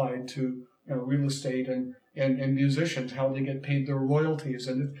being applied to real estate and musicians, how they get paid their royalties,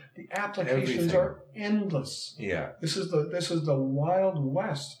 and the applications are endless. Yeah. This is the Wild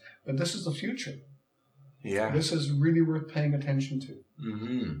West, but this is the future. Yeah. This is really worth paying attention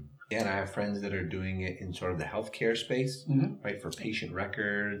to. Yeah, and I have friends that are doing it in sort of the healthcare space, right, for patient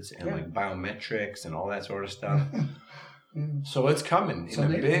records and like biometrics and all that sort of stuff. So it's coming in a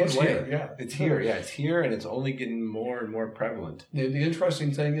big way. Here, It's here, it's here, and it's only getting more and more prevalent. The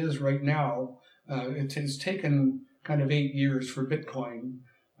interesting thing is, right now, it has taken kind of 8 years for Bitcoin,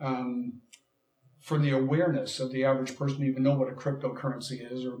 for the awareness of the average person to even know what a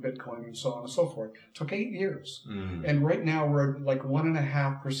cryptocurrency is, or Bitcoin, and so on and so forth. It took 8 years. And right now we're at like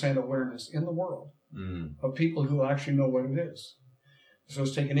 1.5% awareness in the world of people who actually know what it is. So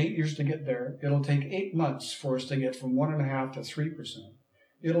it's taken 8 years to get there. It'll take 8 months for us to get from 1.5% to 3%.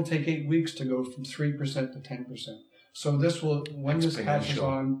 It'll take 8 weeks to go from 3% to 10%. So this will, when this catches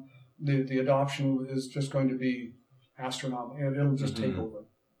on, the adoption is just going to be astronomical. It'll just take over.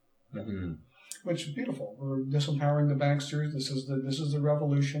 Which is beautiful. We're disempowering the banksters. This is the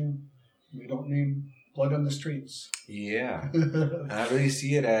revolution. We don't need blood on the streets. Yeah. And I really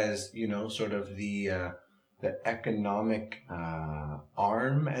see it as, sort of the economic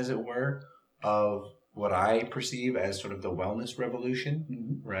arm, as it were, of what I perceive as sort of the wellness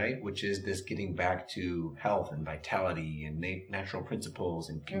revolution, right? Which is this getting back to health and vitality and natural principles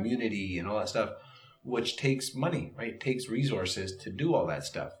and community and all that stuff, which takes money, right? It takes resources to do all that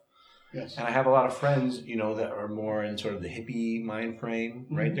stuff. Yes. And I have a lot of friends, that are more in sort of the hippie mind frame,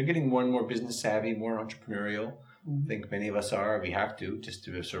 right? They're getting more and more business savvy, more entrepreneurial. I think many of us are. We have to, just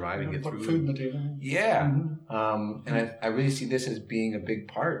to survive and get through. Food on the table. Yeah. And I really see this as being a big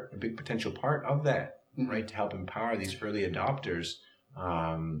potential part of that, right? To help empower these early adopters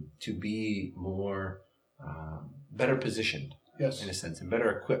to be more, better positioned, in a sense, and better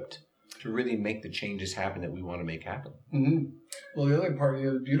equipped to really make the changes happen that we want to make happen. Mm-hmm. Well, the other part,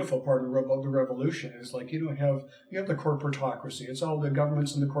 the beautiful part of the revolution is like you have the corporatocracy. It's all the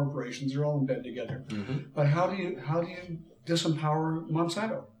governments and the corporations. They're all in bed together. Mm-hmm. But how do you disempower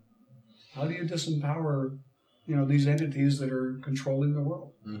Monsanto? How do you disempower these entities that are controlling the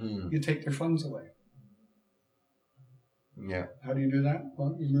world? Mm-hmm. You take their funds away. Yeah. How do you do that?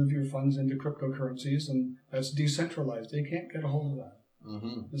 Well, you move your funds into cryptocurrencies, and that's decentralized. They can't get a hold of that.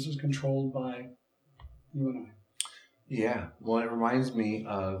 Mm-hmm. This is controlled by you and I. Yeah. Well, it reminds me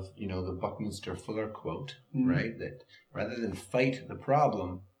of, the Buckminster Fuller quote, mm-hmm. right? That rather than fight the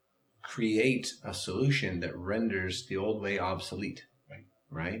problem, create a solution that renders the old way obsolete.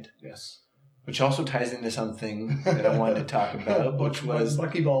 Right? Yes. Which also ties into something that I wanted to talk about, which was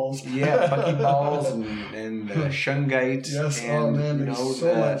buckyballs. Yeah, buckyballs and shungite. Yes, and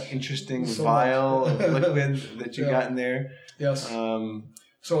so much interesting vial of liquid that you got in there. Yes.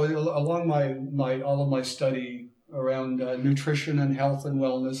 So along my all of my study around nutrition and health and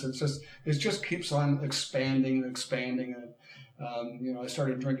wellness, it just keeps on expanding. I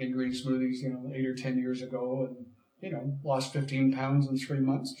started drinking green smoothies 8 or 10 years ago, and lost 15 pounds in 3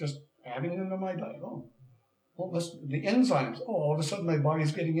 months just adding them to my diet. The enzymes. All of a sudden my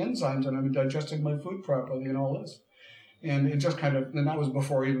body's getting enzymes and I'm digesting my food properly and all this. And it just and that was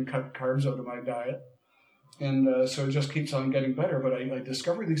before I even cut carbs out of my diet. And so it just keeps on getting better. But I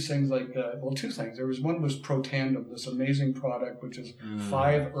discovered these things like, two things. One was Protandim, this amazing product, which is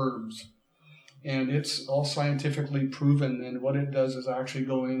 5 herbs. And it's all scientifically proven. And what it does is actually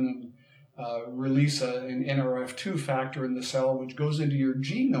go in and release an NRF2 factor in the cell, which goes into your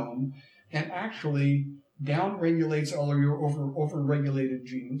genome and actually down-regulates all of your over-regulated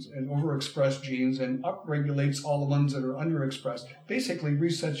genes and overexpressed genes and up-regulates all the ones that are underexpressed. Basically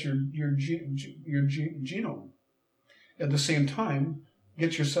resets your genome. At the same time,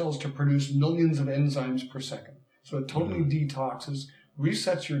 gets your cells to produce millions of enzymes per second. So it totally detoxes,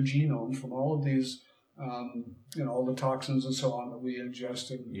 resets your genome from all of these all the toxins and so on that we ingest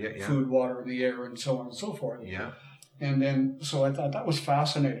in food, water, the air, and so on and so forth. Yeah. And then, so I thought that was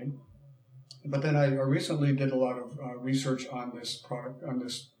fascinating. But then I recently did a lot of research on this product, on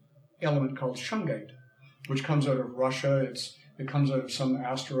this element called shungite, which comes out of Russia. It comes out of some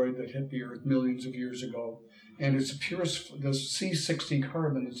asteroid that hit the Earth millions of years ago. And it's the C60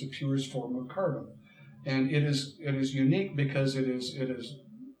 carbon is the purest form of carbon. And it is unique because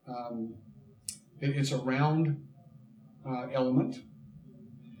it's a round element,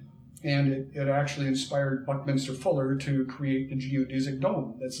 and it actually inspired Buckminster Fuller to create the geodesic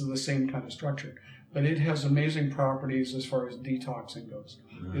dome. That's the same kind of structure, but it has amazing properties as far as detoxing goes.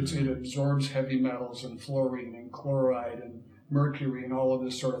 Mm-hmm. It absorbs heavy metals and fluorine and chloride and mercury and all of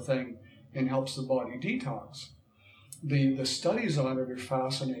this sort of thing, and helps the body detox. The studies on it are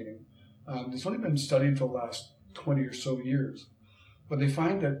fascinating. It's only been studied for the last 20 or so years, but they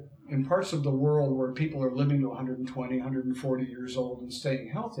find that in parts of the world where people are living to 120, 140 years old and staying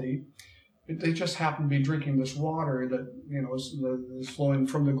healthy, they just happen to be drinking this water that is flowing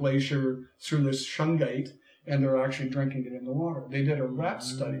from the glacier through this shungite, and they're actually drinking it in the water. They did a rat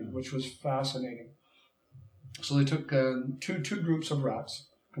study, which was fascinating. So they took two groups of rats,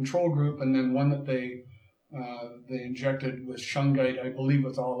 control group, and then one that they injected with shungite, I believe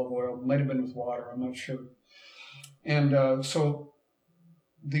with olive oil, might have been with water, I'm not sure. And so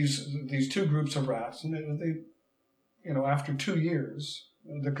these two groups of rats, and they after 2 years,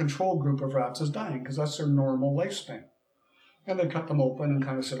 the control group of rats is dying because that's their normal lifespan. And they cut them open and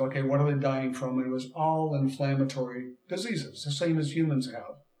kind of said, okay, what are they dying from? And it was all inflammatory diseases, the same as humans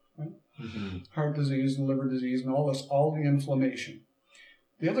have, right? Mm-hmm. Heart disease and liver disease and all the inflammation.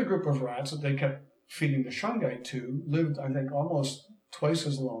 The other group of rats that they kept feeding the shungite to lived, I think, almost twice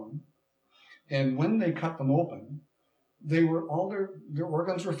as long. And when they cut them open, all their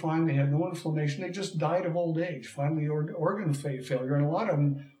organs were fine. They had no inflammation. They just died of old age, finally organ failure. And a lot of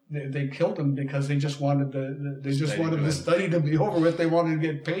them, they killed them because they just wanted the study to be over with. They wanted to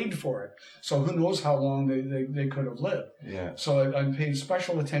get paid for it. So who knows how long they could have lived. Yeah. So I paid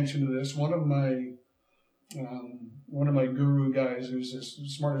special attention to this. One of my guru guys, who's the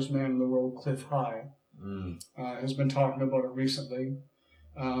smartest man in the world, Cliff High, has been talking about it recently.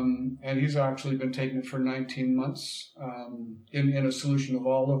 And he's actually been taking it for 19 months in a solution of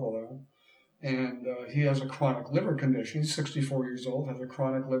olive oil. And he has a chronic liver condition. He's 64 years old, has a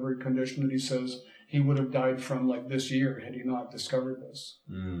chronic liver condition that he says he would have died from like this year had he not discovered this.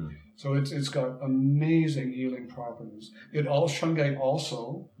 So it's got amazing healing properties. Shungite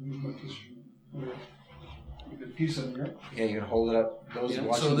also, a piece of it. Yeah, you can hold it up. Those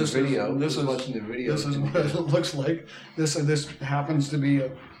watching the video. This is what it looks like. This happens to be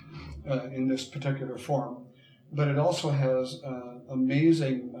in this particular form. But it also has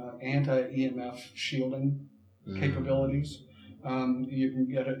amazing anti-EMF shielding capabilities. You can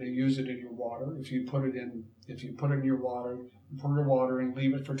get it and use it in your water. If you put it in your water, pour your water and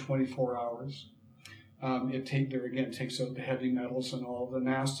leave it for 24 hours. It takes out the heavy metals and all the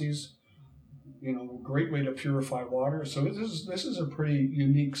nasties. Great way to purify water. So this is a pretty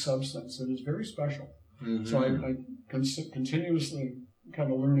unique substance that is very special. Mm-hmm. So I continuously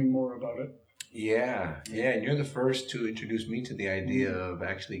kind of learning more about it. Yeah, and you're the first to introduce me to the idea of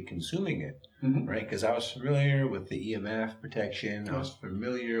actually consuming it, right? Because I was familiar with the EMF protection, I was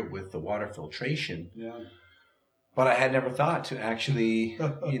familiar with the water filtration, but I had never thought to actually,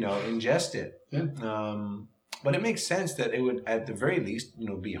 ingest it. Yeah. But it makes sense that it would, at the very least,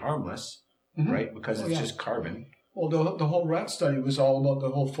 be harmless, right? Because it's just carbon. Well, the whole rat study was all about the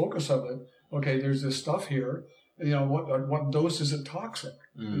whole focus of it. Okay, there's this stuff here. What dose is it toxic?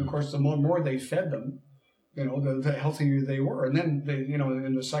 And of course, the more they fed them, the healthier they were. And then they,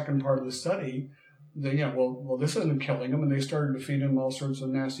 in the second part of the study, well, this isn't killing them, and they started to feed them all sorts of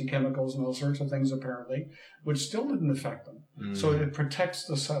nasty chemicals and all sorts of things apparently, which still didn't affect them. So it protects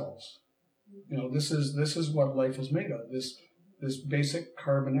the cells. This is what life is made of. This basic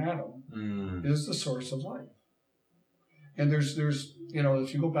carbon atom is the source of life. And there's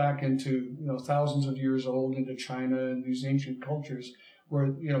if you go back into thousands of years old into China and these ancient cultures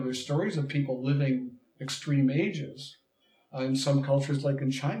where there's stories of people living extreme ages. In some cultures, like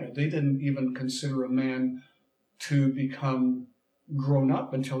in China, they didn't even consider a man to become grown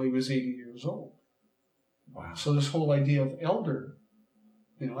up until he was 80 years old. Wow! So this whole idea of elder,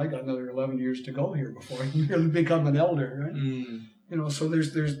 I got another 11 years to go here before I can really become an elder, right? So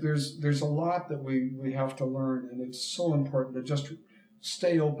there's a lot that we have to learn, and it's so important to just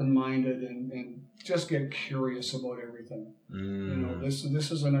stay open-minded and just get curious about everything.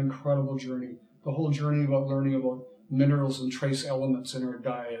 This is an incredible journey. The whole journey about learning about minerals and trace elements in our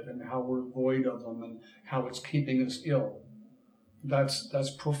diet and how we're void of them and how it's keeping us ill.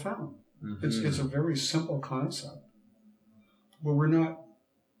 That's profound. It's a very simple concept, but we're not.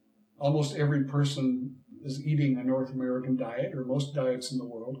 Almost every person is eating a North American diet, or most diets in the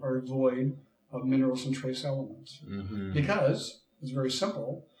world are void of minerals and trace elements. Because it's very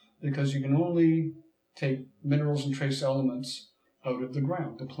simple, because you can only take minerals and trace elements out of the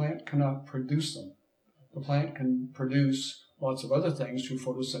ground. The plant cannot produce them. The plant can produce lots of other things through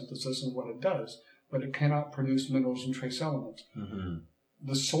photosynthesis and what it does, but it cannot produce minerals and trace elements.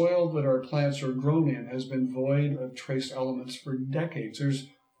 The soil that our plants are grown in has been void of trace elements for decades. There's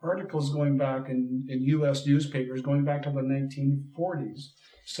articles going back in U.S. newspapers going back to the 1940s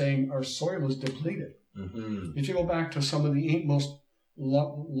saying our soil is depleted. If you go back to some of the most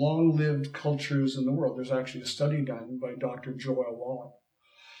long-lived cultures in the world, there's actually a study done by Dr. Joel Wallach.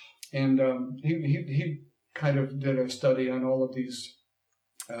 And he kind of did a study on all of these,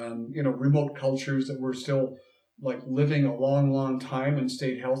 remote cultures that were still like living a long, long time and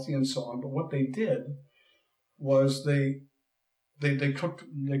stayed healthy and so on. But what they did was they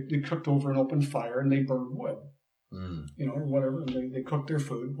cooked over an open fire and they burned wood, or whatever. And they cooked their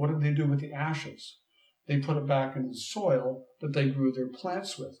food. What did they do with the ashes? They put it back in the soil that they grew their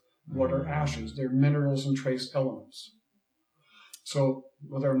plants with. What are ashes? They're minerals and trace elements. So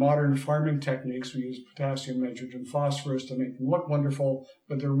with our modern farming techniques, we use potassium, nitrogen, phosphorus to make them look wonderful,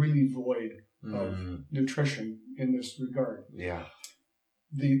 but they're really void of nutrition in this regard. Yeah.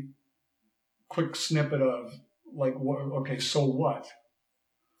 The quick snippet of so what?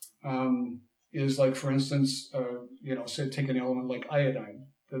 Is like, for instance, say take an element like iodine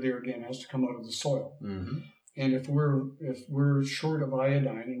that there again has to come out of the soil. And if we're short of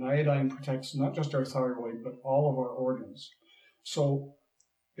iodine, and iodine protects not just our thyroid but all of our organs. So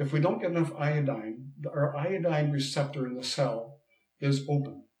if we don't get enough iodine, our iodine receptor in the cell is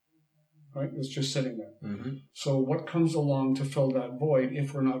open, right? It's just sitting there. So what comes along to fill that void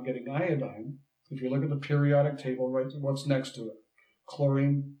if we're not getting iodine? If you look at the periodic table, right, what's next to it?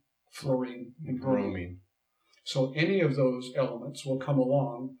 Chlorine, fluorine, and bromine. So any of those elements will come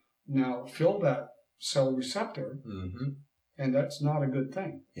along, now fill that cell receptor, and that's not a good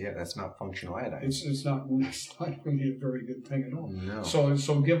thing. Yeah, that's not functional iodine. It's not really a very good thing at all. No.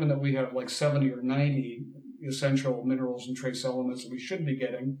 So given that we have like 70 or 90 essential minerals and trace elements that we should be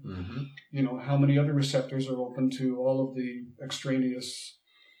getting, how many other receptors are open to all of the extraneous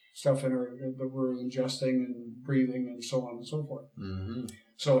stuff that we're ingesting and breathing and so on and so forth.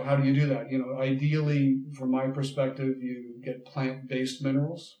 So how do you do that? Ideally, from my perspective, you get plant-based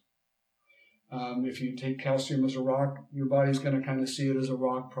minerals. If you take calcium as a rock, your body's going to kind of see it as a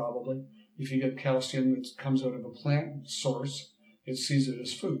rock probably. If you get calcium that comes out of a plant source, it sees it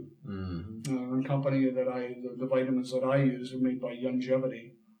as food. Mm-hmm. One company the vitamins that I use are made by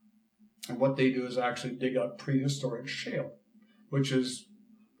Youngevity. And what they do is actually dig up prehistoric shale, which is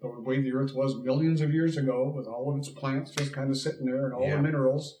the way the earth was millions of years ago, with all of its plants just kind of sitting there and all the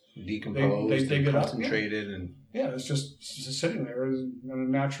minerals. Decomposed, they dig and it concentrated. Up. It's just sitting there in a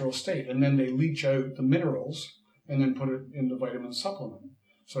natural state. And then they leach out the minerals and then put it in the vitamin supplement.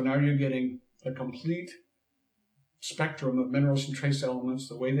 So now you're getting the complete spectrum of minerals and trace elements,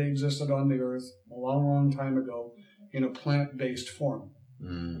 the way they existed on the earth a long, long time ago, in a plant-based form.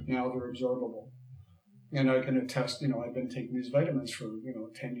 Now they're absorbable. And I can attest, I've been taking these vitamins for,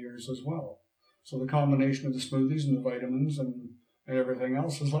 10 years as well. So the combination of the smoothies and the vitamins and everything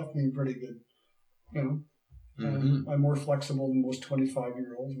else has left me pretty good, I'm more flexible than most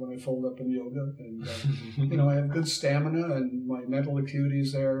 25-year-olds when I fold up in yoga. And, I have good stamina and my mental acuity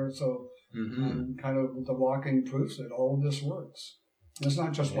is there. So I'm kind of the walking proofs that all of this works. And it's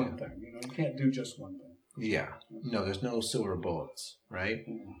not just one thing. You can't do just one thing. Yeah. No, there's no silver bullets, right?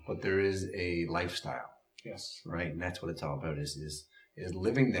 But there is a lifestyle. Yes. Right? And that's what it's all about is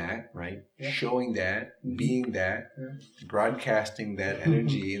living that, right? Yeah. Showing that, being that, broadcasting that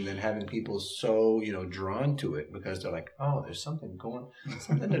energy, and then having people so, drawn to it because they're like, oh, there's something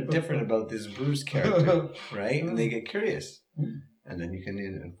different about this Bruce character, right? And they get curious. And then you can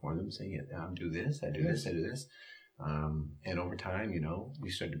inform them, say, I do this, I do this, I do this. And over time, we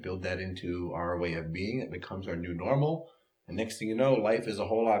start to build that into our way of being. It becomes our new normal. And next thing you know, life is a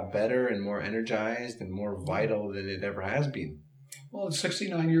whole lot better and more energized and more vital than it ever has been. Well, at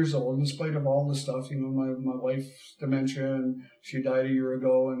 69 years old, in spite of all this stuff, my wife's dementia, and she died a year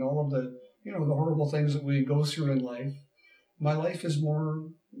ago, and all of the, the horrible things that we go through in life, my life is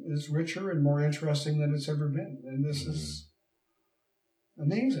richer and more interesting than it's ever been. And this is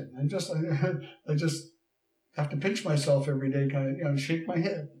amazing. I just have to pinch myself every day, kind of, shake my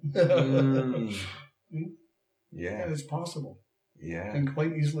head. Yeah, it's possible. Yeah. And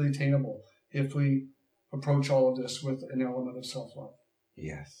quite easily attainable if we approach all of this with an element of self-love.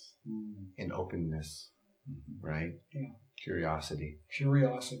 Yes. And openness, right? Yeah. Curiosity.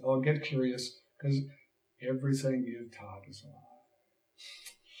 I'll get curious because everything you've taught is alive.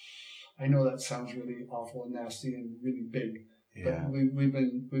 I know that sounds really awful and nasty and really big, but we've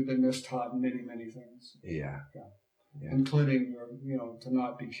been mistaught in many, many things. Yeah. Including, to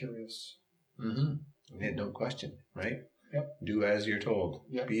not be curious. Yeah, no question, right? Yep. Do as you're told.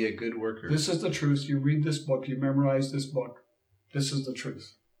 Yep. Be a good worker. This is the truth. You read this book, you memorize this book. This is the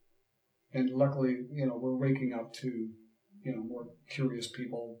truth. And luckily, we're waking up to, more curious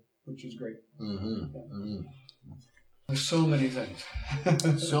people, which is great. There's so many things.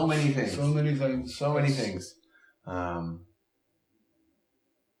 So many things. So many things. So many things.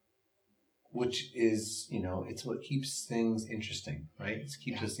 Which is, it's what keeps things interesting, right? It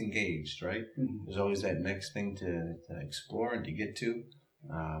keeps us engaged, right? There's always that next thing to explore and to get to.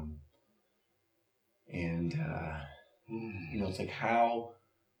 It's like how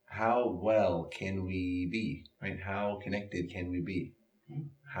well can we be, right? How connected can we be?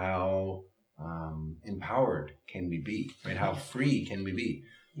 How empowered can we be, right? How free can we be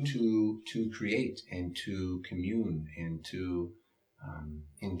to create and to commune and to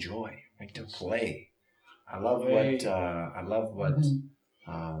enjoy, right? To play. I love what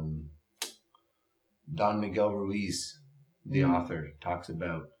Don Miguel Ruiz, the author, talks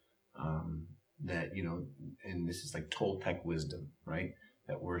about. That and this is like Toltec wisdom, right?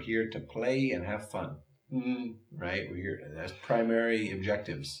 That we're here to play and have fun, right? We're here as primary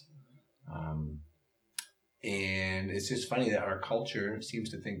objectives. And it's just funny that our culture seems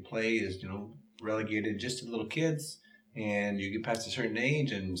to think play is, relegated just to little kids, and you get past a certain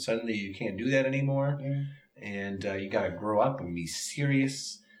age and suddenly you can't do that anymore. And you got to grow up and be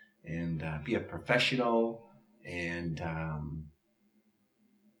serious and be a professional. And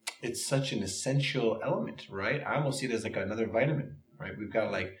it's such an essential element, right? I almost see it as like another vitamin, right? We've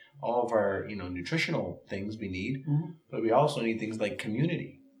got like all of our, nutritional things we need, but we also need things like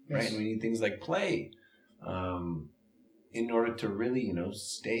community, right? And we need things like play. In order to really,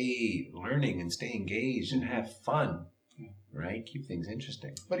 stay learning and stay engaged and have fun, right? Keep things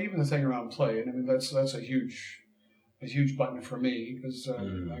interesting. But even the thing around play, and I mean, that's a huge button for me because I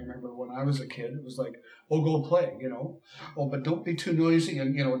remember when I was a kid, it was like, oh, go play, oh, but don't be too noisy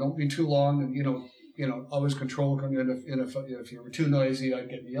and, don't be too long and, always control. And if you were too noisy, I'd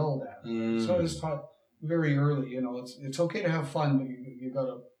get yelled at. So I was taught very early, it's okay to have fun, but you got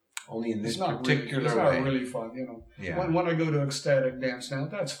to. Only in this it's particular it's way. Not really fun, Yeah. When I go to ecstatic dance now,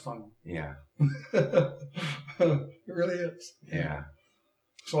 that's fun. Yeah. It really is. Yeah.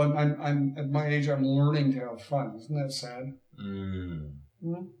 So I'm at my age, I'm learning to have fun. Isn't that sad? Mm.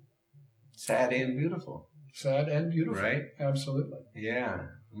 Sad and beautiful. Sad and beautiful. Right? Absolutely. Yeah.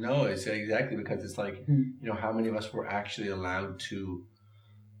 No, it's exactly because it's like, how many of us were actually allowed to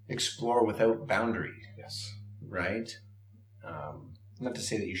explore without boundary? Yes. Right? Not to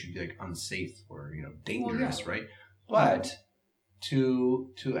say that you should be like unsafe or, dangerous, right? But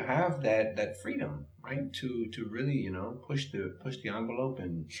to have that freedom, right? To really, push the envelope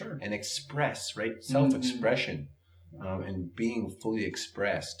and express, right? Self-expression, and being fully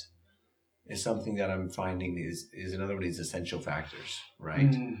expressed is something that I'm finding is another one of these essential factors,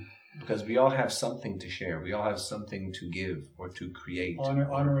 right? Because we all have something to share. We all have something to give or to create.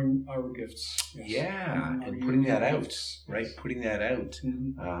 Honoring our gifts. Yes. Yeah, and putting that out, right? Putting that out,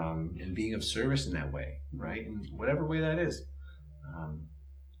 and being of service in that way, right? In whatever way that is.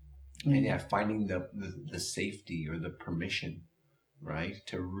 And finding the safety or the permission, right?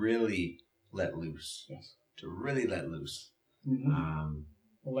 To really let loose. Yes. To really let loose.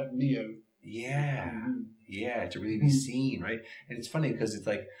 Let me out. Yeah. Yeah, to really be seen, right? And it's funny because it's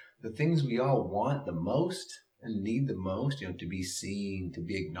like the things we all want the most and need the most, to be seen, to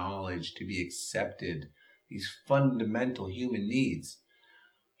be acknowledged, to be accepted, these fundamental human needs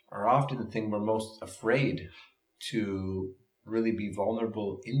are often the thing we're most afraid to really be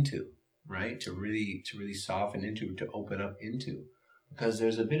vulnerable into, right? To really soften into, to open up into, because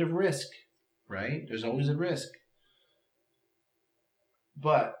there's a bit of risk, right? There's always a risk.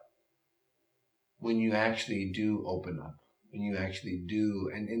 But when you actually do open up, when you actually do,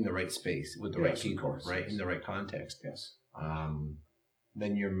 and in the right space with the right people, right? In the right context. Yes.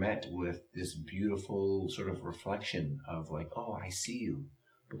 Then you're met with this beautiful sort of reflection of like, oh, I see you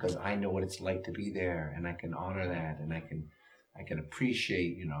because I know what it's like to be there, and I can honor that, and I can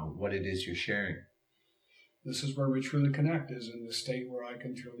appreciate, what it is you're sharing. This is where we truly connect, is in the state where I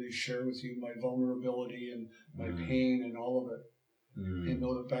can truly share with you my vulnerability and my pain and all of it. And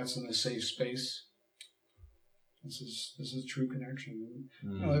know that that's in a safe space. This is true connection.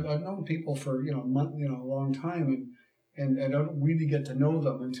 I've known people for a long time, and I don't really get to know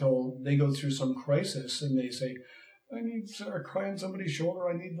them until they go through some crisis and they say, "I need to cry on somebody's shoulder.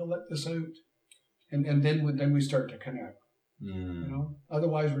 I need to let this out," and then we start to connect.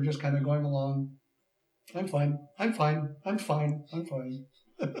 Otherwise we're just kind of going along. I'm fine.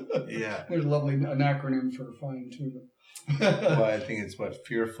 Yeah. There's an acronym for fine too. Well, I think it's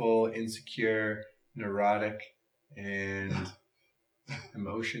fearful, insecure, neurotic, and not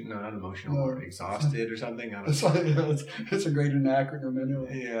emotional, or exhausted or something. I don't know. It's a great acronym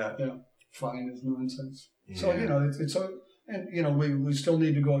anyway. Yeah. Fine is nonsense. Yeah. So, it's so, and, we still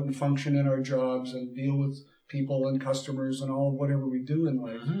need to go out and function in our jobs and deal with people and customers and all whatever we do in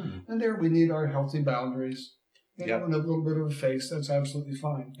life. And there we need our healthy boundaries. And a little bit of a face, that's absolutely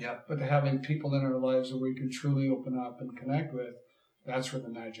fine. But having people in our lives that we can truly open up and connect with, that's where the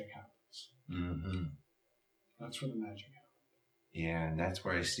magic happens. That's where the magic happens. Yeah, and that's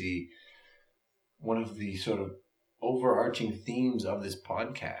where I see one of the sort of overarching themes of this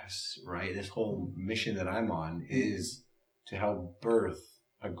podcast, right? This whole mission that I'm on is to help birth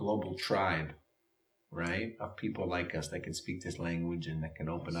a global tribe, right? Of people like us that can speak this language and that can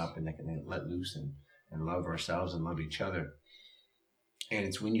open up and that can let loose and love ourselves and love each other. And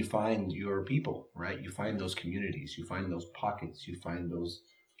it's when you find your people, right? You find those communities, you find those pockets, you find those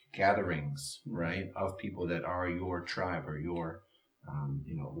gatherings, right? Of people that are your tribe or your,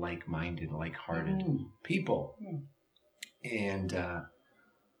 like-minded, like-hearted people. And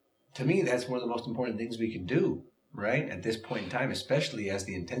to me, that's one of the most important things we can do, right? At this point in time, especially as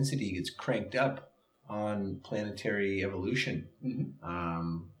the intensity gets cranked up on planetary evolution.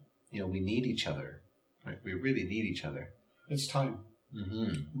 We need each other. Right, we really need each other. It's time.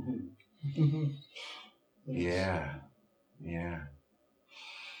 Yeah.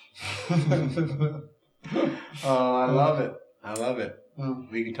 Oh, I love it.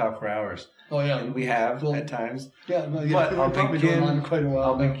 We can talk for hours. Oh yeah, and we have at times. Yeah, but I'll begin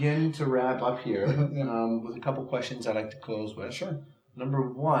begin to wrap up here with a couple questions I'd like to close with. Sure. Number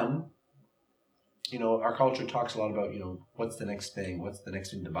one. Our culture talks a lot about, what's the next thing? What's the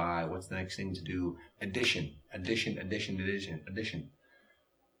next thing to buy? What's the next thing to do? Addition.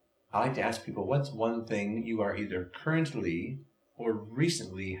 I like to ask people, what's one thing you are either currently or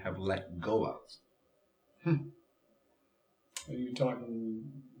recently have let go of? Are you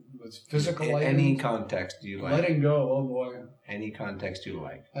talking with physical in items? Any context you like. Letting go, oh boy. Any context you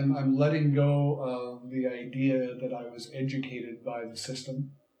like. I'm letting go of the idea that I was educated by the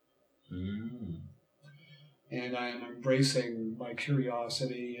system. And I am embracing my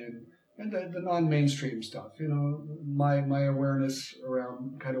curiosity and the non-mainstream stuff. My awareness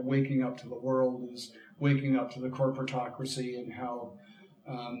around kind kind of waking up to the world, is waking up to the corporatocracy and how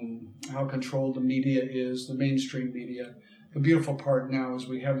controlled the media is, the mainstream media. The beautiful part now is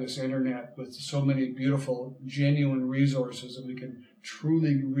we have this internet with so many beautiful, genuine resources that we can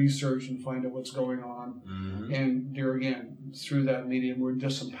truly research and find out what's going on. Mm-hmm. And there again, through that medium, we're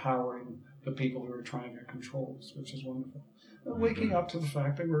disempowering the people who are trying to control us, which is wonderful. Waking up to the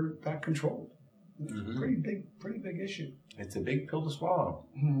fact that we're that controlled. Mm-hmm. Pretty big issue. It's a big pill to swallow,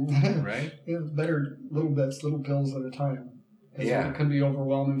 right? It's better little bits, little pills at a time. Yeah. It can be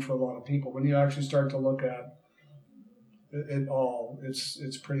overwhelming for a lot of people. When you actually start to look at it all,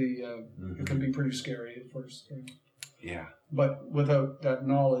 it's pretty, it can be pretty scary at first. Right? Yeah. But without that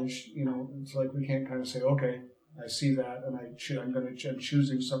knowledge, it's like we can't kind of say, okay, I see that, and I'm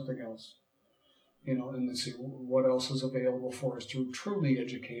choosing something else. And then see what else is available for us to truly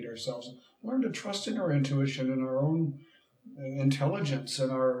educate ourselves, learn to trust in our intuition and our own intelligence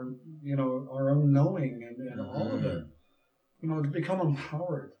and our own knowing and all of it. To become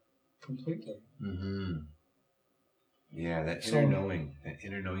empowered completely. Mm-hmm. Yeah, that inner knowing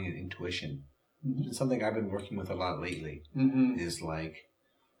and intuition. Mm-hmm. It's something I've been working with a lot lately. Mm-hmm. Is like,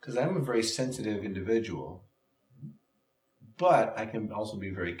 because I'm a very sensitive individual, but I can also be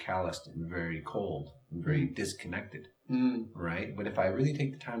very calloused and very cold and very disconnected, right? But if I really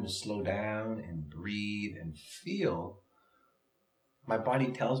take the time to slow down and breathe and feel, my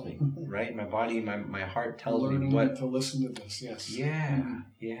body tells me, right? My body, my heart tells me what to listen to this. Yes. Yeah,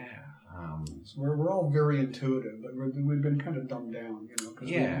 yeah. So we're all very intuitive, but we've been kind of dumbed down, because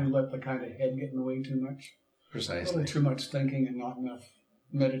we let the kind of head get in the way too much. Precisely. A little too much thinking and not enough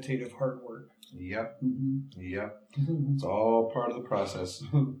meditative heart work. Yep. Mm-hmm. Yep. It's all part of the process.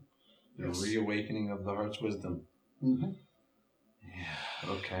 The reawakening of the heart's wisdom. Mm-hmm.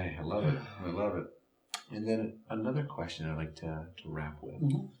 Yeah. Okay. I love it. I love it. And then another question I'd like to wrap with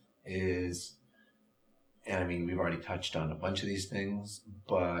is, and I mean, we've already touched on a bunch of these things,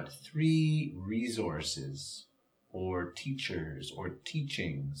 but 3 resources or teachers or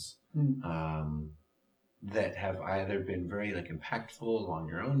teachings that have either been very impactful along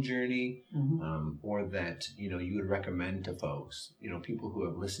your own journey, or that you would recommend to folks, people who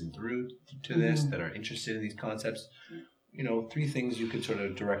have listened through to this, that are interested in these concepts. 3 things you could sort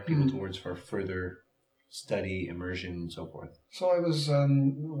of direct people towards for further study, immersion, and so forth. So I was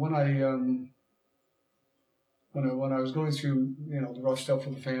when I was going through the rough stuff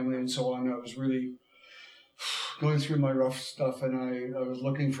with the family and so on, I was really going through my rough stuff, and I was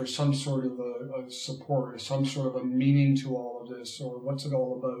looking for some sort of a support, some sort of a meaning to all of this, or what's it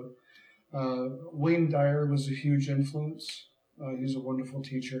all about. Wayne Dyer was a huge influence. He's a wonderful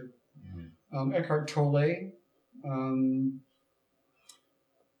teacher. Mm-hmm. Eckhart Tolle,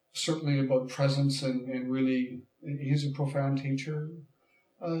 certainly about presence and really, he's a profound teacher.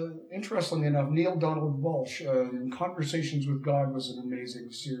 Interestingly enough, Neale Donald Walsch, Conversations with God, was an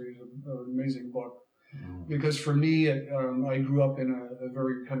amazing series, an amazing book. Because for me, I grew up in a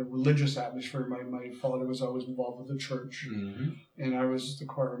very kind of religious atmosphere. My father was always involved with the church, and I was the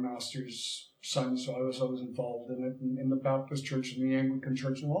choir master's son, so I was always involved in it, in the Baptist church and the Anglican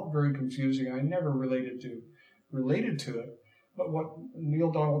church, and all very confusing. I never related to it. But what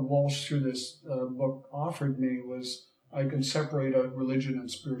Neale Donald Walsch through this book offered me was I can separate out religion and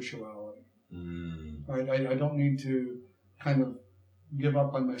spirituality. Right? I don't need to kind of give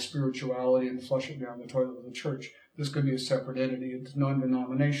up on my spirituality and flush it down the toilet of the church. This could be a separate entity. It's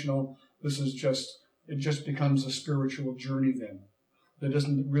non-denominational. It just becomes a spiritual journey then that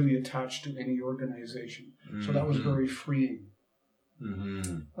isn't really attached to any organization. So that was very freeing.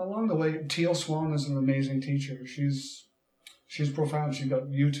 Along the way, Teal Swan is an amazing teacher. She's profound. She's got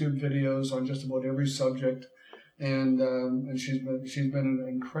YouTube videos on just about every subject, and she's been an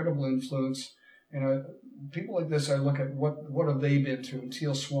incredible influence. And people like this, I look at what have they been through.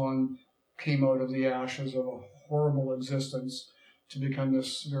 Teal Swan came out of the ashes of a horrible existence to become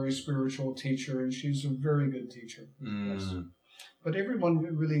this very spiritual teacher, and she's a very good teacher. Yes. But everyone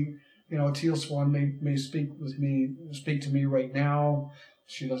really, Teal Swan may speak to me right now.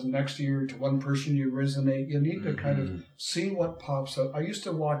 She doesn't next year. To one person you resonate. You need to kind of see what pops up. I used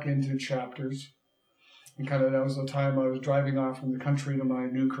to walk into chapters, and that was the time I was driving off from the country to my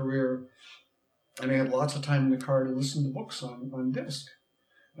new career. And I had lots of time in the car to listen to books on disc.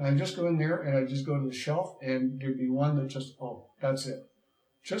 And I'd just go in there and I'd just go to the shelf, and there'd be one that just, that's it.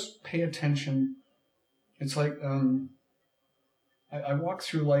 Just pay attention. It's like I walk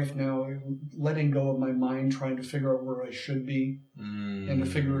through life now letting go of my mind, trying to figure out where I should be and to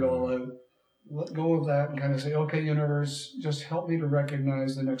figure it all out. let go of that and kind of say, okay, universe, just help me to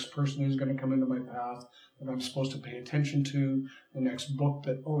recognize the next person who's going to come into my path that I'm supposed to pay attention to, the next book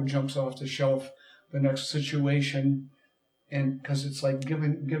that, jumps off the shelf, the next situation. And because it's like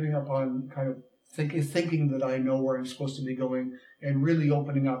giving up on kind of thinking that I know where I'm supposed to be going, and really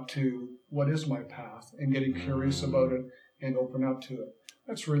opening up to what is my path and getting curious about it and open up to it.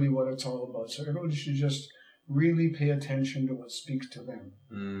 That's really what it's all about. So everybody should just really pay attention to what speaks to them.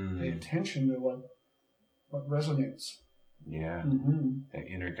 Pay attention to what resonates. Yeah. That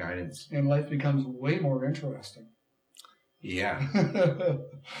inner guidance. And life becomes way more interesting. Yeah.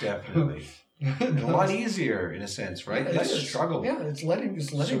 Definitely. And a lot easier in a sense, right? Yeah, Less struggle. Yeah, it's letting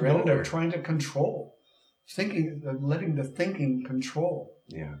go of trying to control. Letting the thinking control.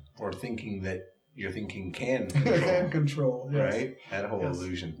 Yeah. Or thinking that your thinking can control. Yes. Right? That whole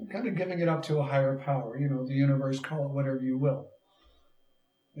illusion. Kind of giving it up to a higher power, the universe, call it whatever you will.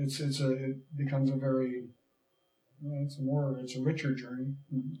 It becomes a very, it's a richer journey.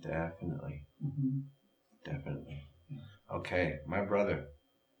 Definitely. Definitely. Okay, my brother.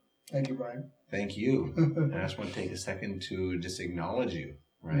 Thank you, Brian. Thank you. And I just want to take a second to just acknowledge you,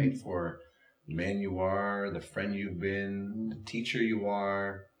 right? For the man you are, the friend you've been, the teacher you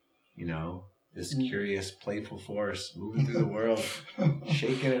are, this curious, playful force moving through the world,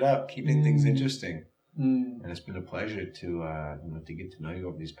 shaking it up, keeping things interesting. And it's been a pleasure to get to know you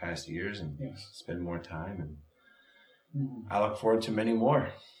over these past years and spend more time. And I look forward to many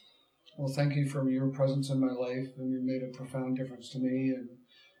more. Well, thank you for your presence in my life, and you made a profound difference to me,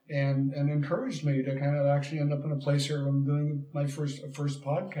 and encouraged me to kind of actually end up in a place where I'm doing my first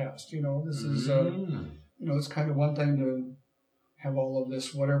podcast. This is it's kind of one thing to have all of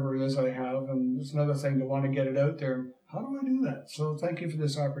this, whatever it is I have, and it's another thing to want to get it out there. How do I do that? So thank you for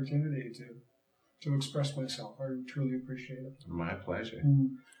this opportunity to express myself. I truly appreciate it. My pleasure.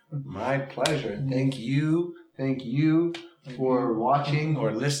 My pleasure. Thank you. Thank you for watching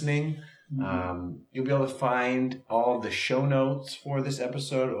or listening. You'll be able to find all the show notes for this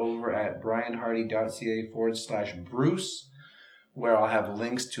episode over at brianhardy.ca/Bruce, where I'll have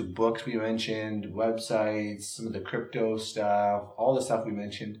links to books we mentioned, websites, some of the crypto stuff, all the stuff we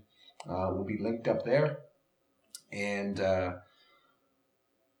mentioned will be linked up there. And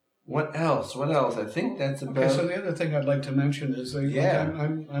what else? I think that's about... Okay, so the other thing I'd like to mention is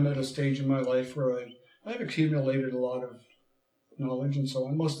I'm at a stage in my life where I've accumulated a lot of knowledge and so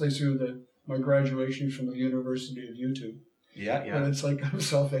on, mostly through my graduation from the University of YouTube. Yeah. And it's like I'm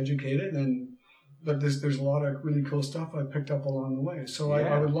self-educated, but there's a lot of really cool stuff I picked up along the way. So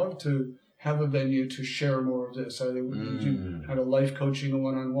I would love to have a venue to share more of this. Either do kind of life coaching,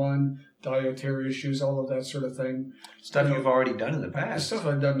 one-on-one, dietary issues, all of that sort of thing. Stuff you've already done in the past. Stuff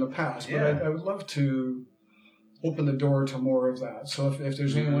I've done in the past, but I would love to open the door to more of that. So if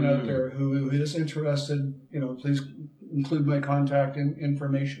there's anyone out there who is interested, please include my contact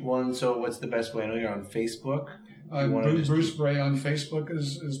information. So what's the best way? I know you're on Facebook. Bruce Bray on Facebook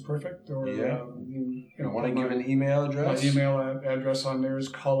is perfect. Or want to give an email address? My email address on there is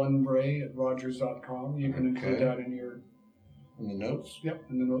colinbray@rogers.com. You can include that in the notes. Yep,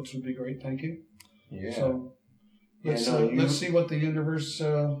 and the notes would be great. Thank you. Yeah. So let's see what the universe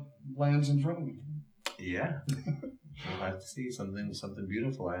lands in front of me. Yeah. We'll have to see something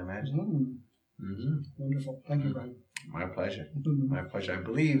beautiful, I imagine. Wonderful. Thank you, Brian. My pleasure. My pleasure. I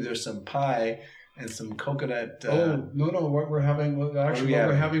believe there's some pie and some coconut. No. What we're having, what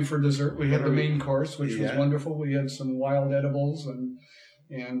we're having for dessert, we had the main course, which was wonderful. We had some wild edibles and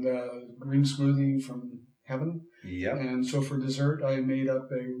green smoothie from heaven. Yep. And so for dessert, I made up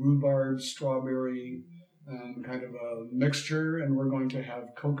a rhubarb, strawberry, kind of a mixture, and we're going to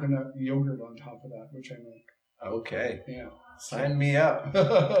have coconut yogurt on top of that, which I make. Okay. Yeah. Sign me up.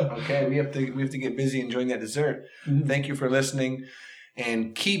 Okay, we have to get busy enjoying that dessert. Thank you for listening,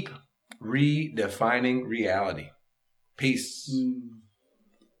 and keep redefining reality. Peace.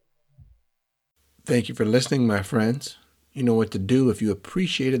 Thank you for listening, my friends. You know what to do. If you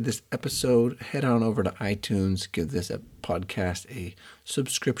appreciated this episode, head on over to iTunes, give this podcast a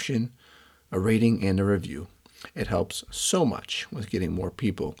subscription, a rating, and a review. It helps so much with getting more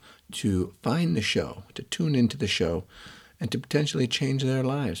people to find the show, to tune into the show, and to potentially change their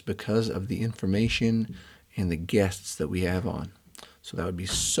lives because of the information and the guests that we have on. So that would be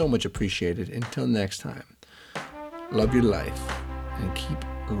so much appreciated. Until next time, love your life and keep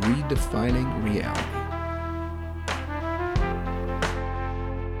redefining reality.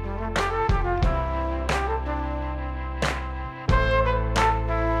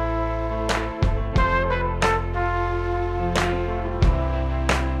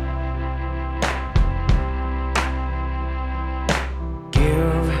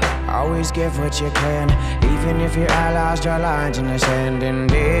 always give what you can, even if your allies draw lines in the sand. And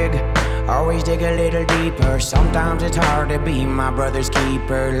dig, always dig a little deeper. Sometimes it's hard to be my brother's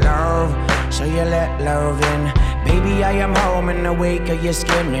keeper. Love, so you let love in. Baby, I am home in the wake of your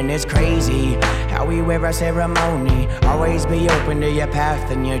skin. And it's crazy how we wear a ceremony. Always be open to your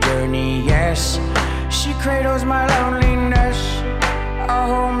path and your journey. Yes, she cradles my loneliness, a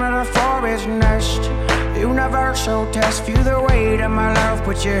home at a forest nest. Universal test, feel the weight of my love.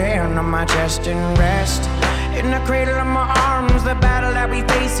 Put your hand on my chest and rest in the cradle of my arms. The battle that we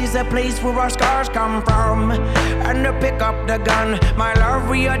face is a place where our scars come from. And to pick up the gun, my love,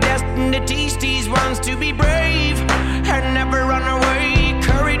 we are destined to teach these ones to be brave and never run away.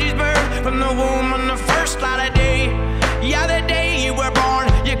 Courage is birthed from the womb on the first light of day. Yeah, the day you were born,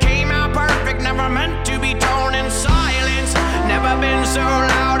 you came out perfect, never meant to be torn in silence. Never been so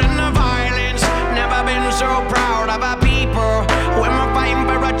loud in the violence, never been so proud of our people. When we're fighting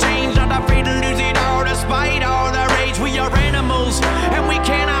for a change, not afraid to lose it all. Despite all the rage, we are animals and we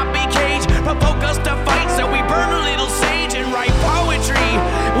cannot be caged. Provoke us to fight, so we burn a little sage and write poetry.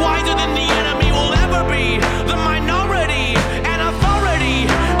 Wiser than the enemy will ever be. The minority and authority.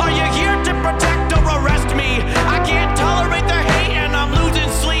 Are you here to protect or arrest me? I can't tolerate the hate and I'm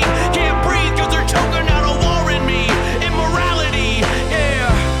losing sleep. Can't breathe cause they're choking out a war in me. Immorality, yeah.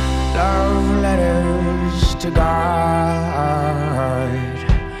 Love letters to God.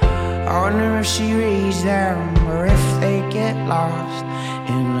 I wonder if she reads them or if they get lost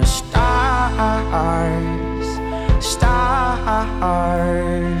in the stars, stars,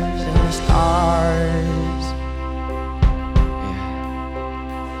 and the stars. Yeah.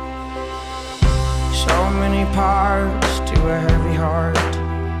 So many parts to a heavy heart.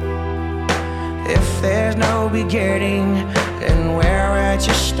 If there's no beginning, then where would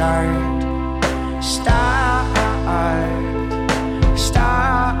you start? Start,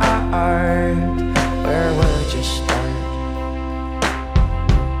 where would you start?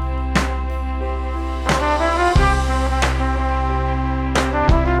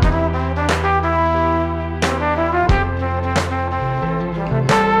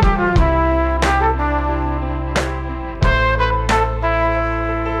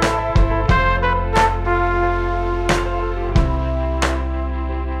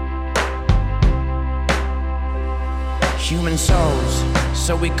 Human souls,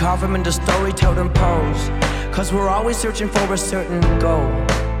 so we carve them into storytelling pose. Cause we're always searching for a certain goal,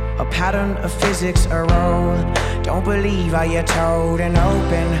 a pattern of physics, a role. Don't believe how you're told, and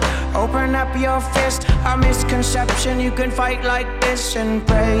open up your fist. A misconception, you can fight like this and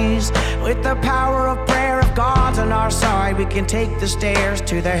praise. With the power of prayer, if God's on our side, we can take the stairs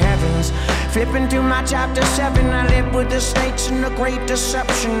to the heavens. Flipping through my chapter 7, I live with the snakes in the great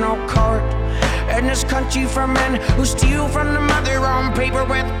deception, no court. In this country for men who steal from the mother on paper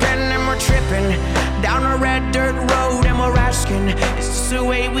with pen. And we're tripping down a red dirt road and we're asking, is this the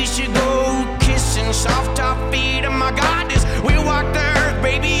way we should go? Kissing soft top feet of my goddess, we walk the earth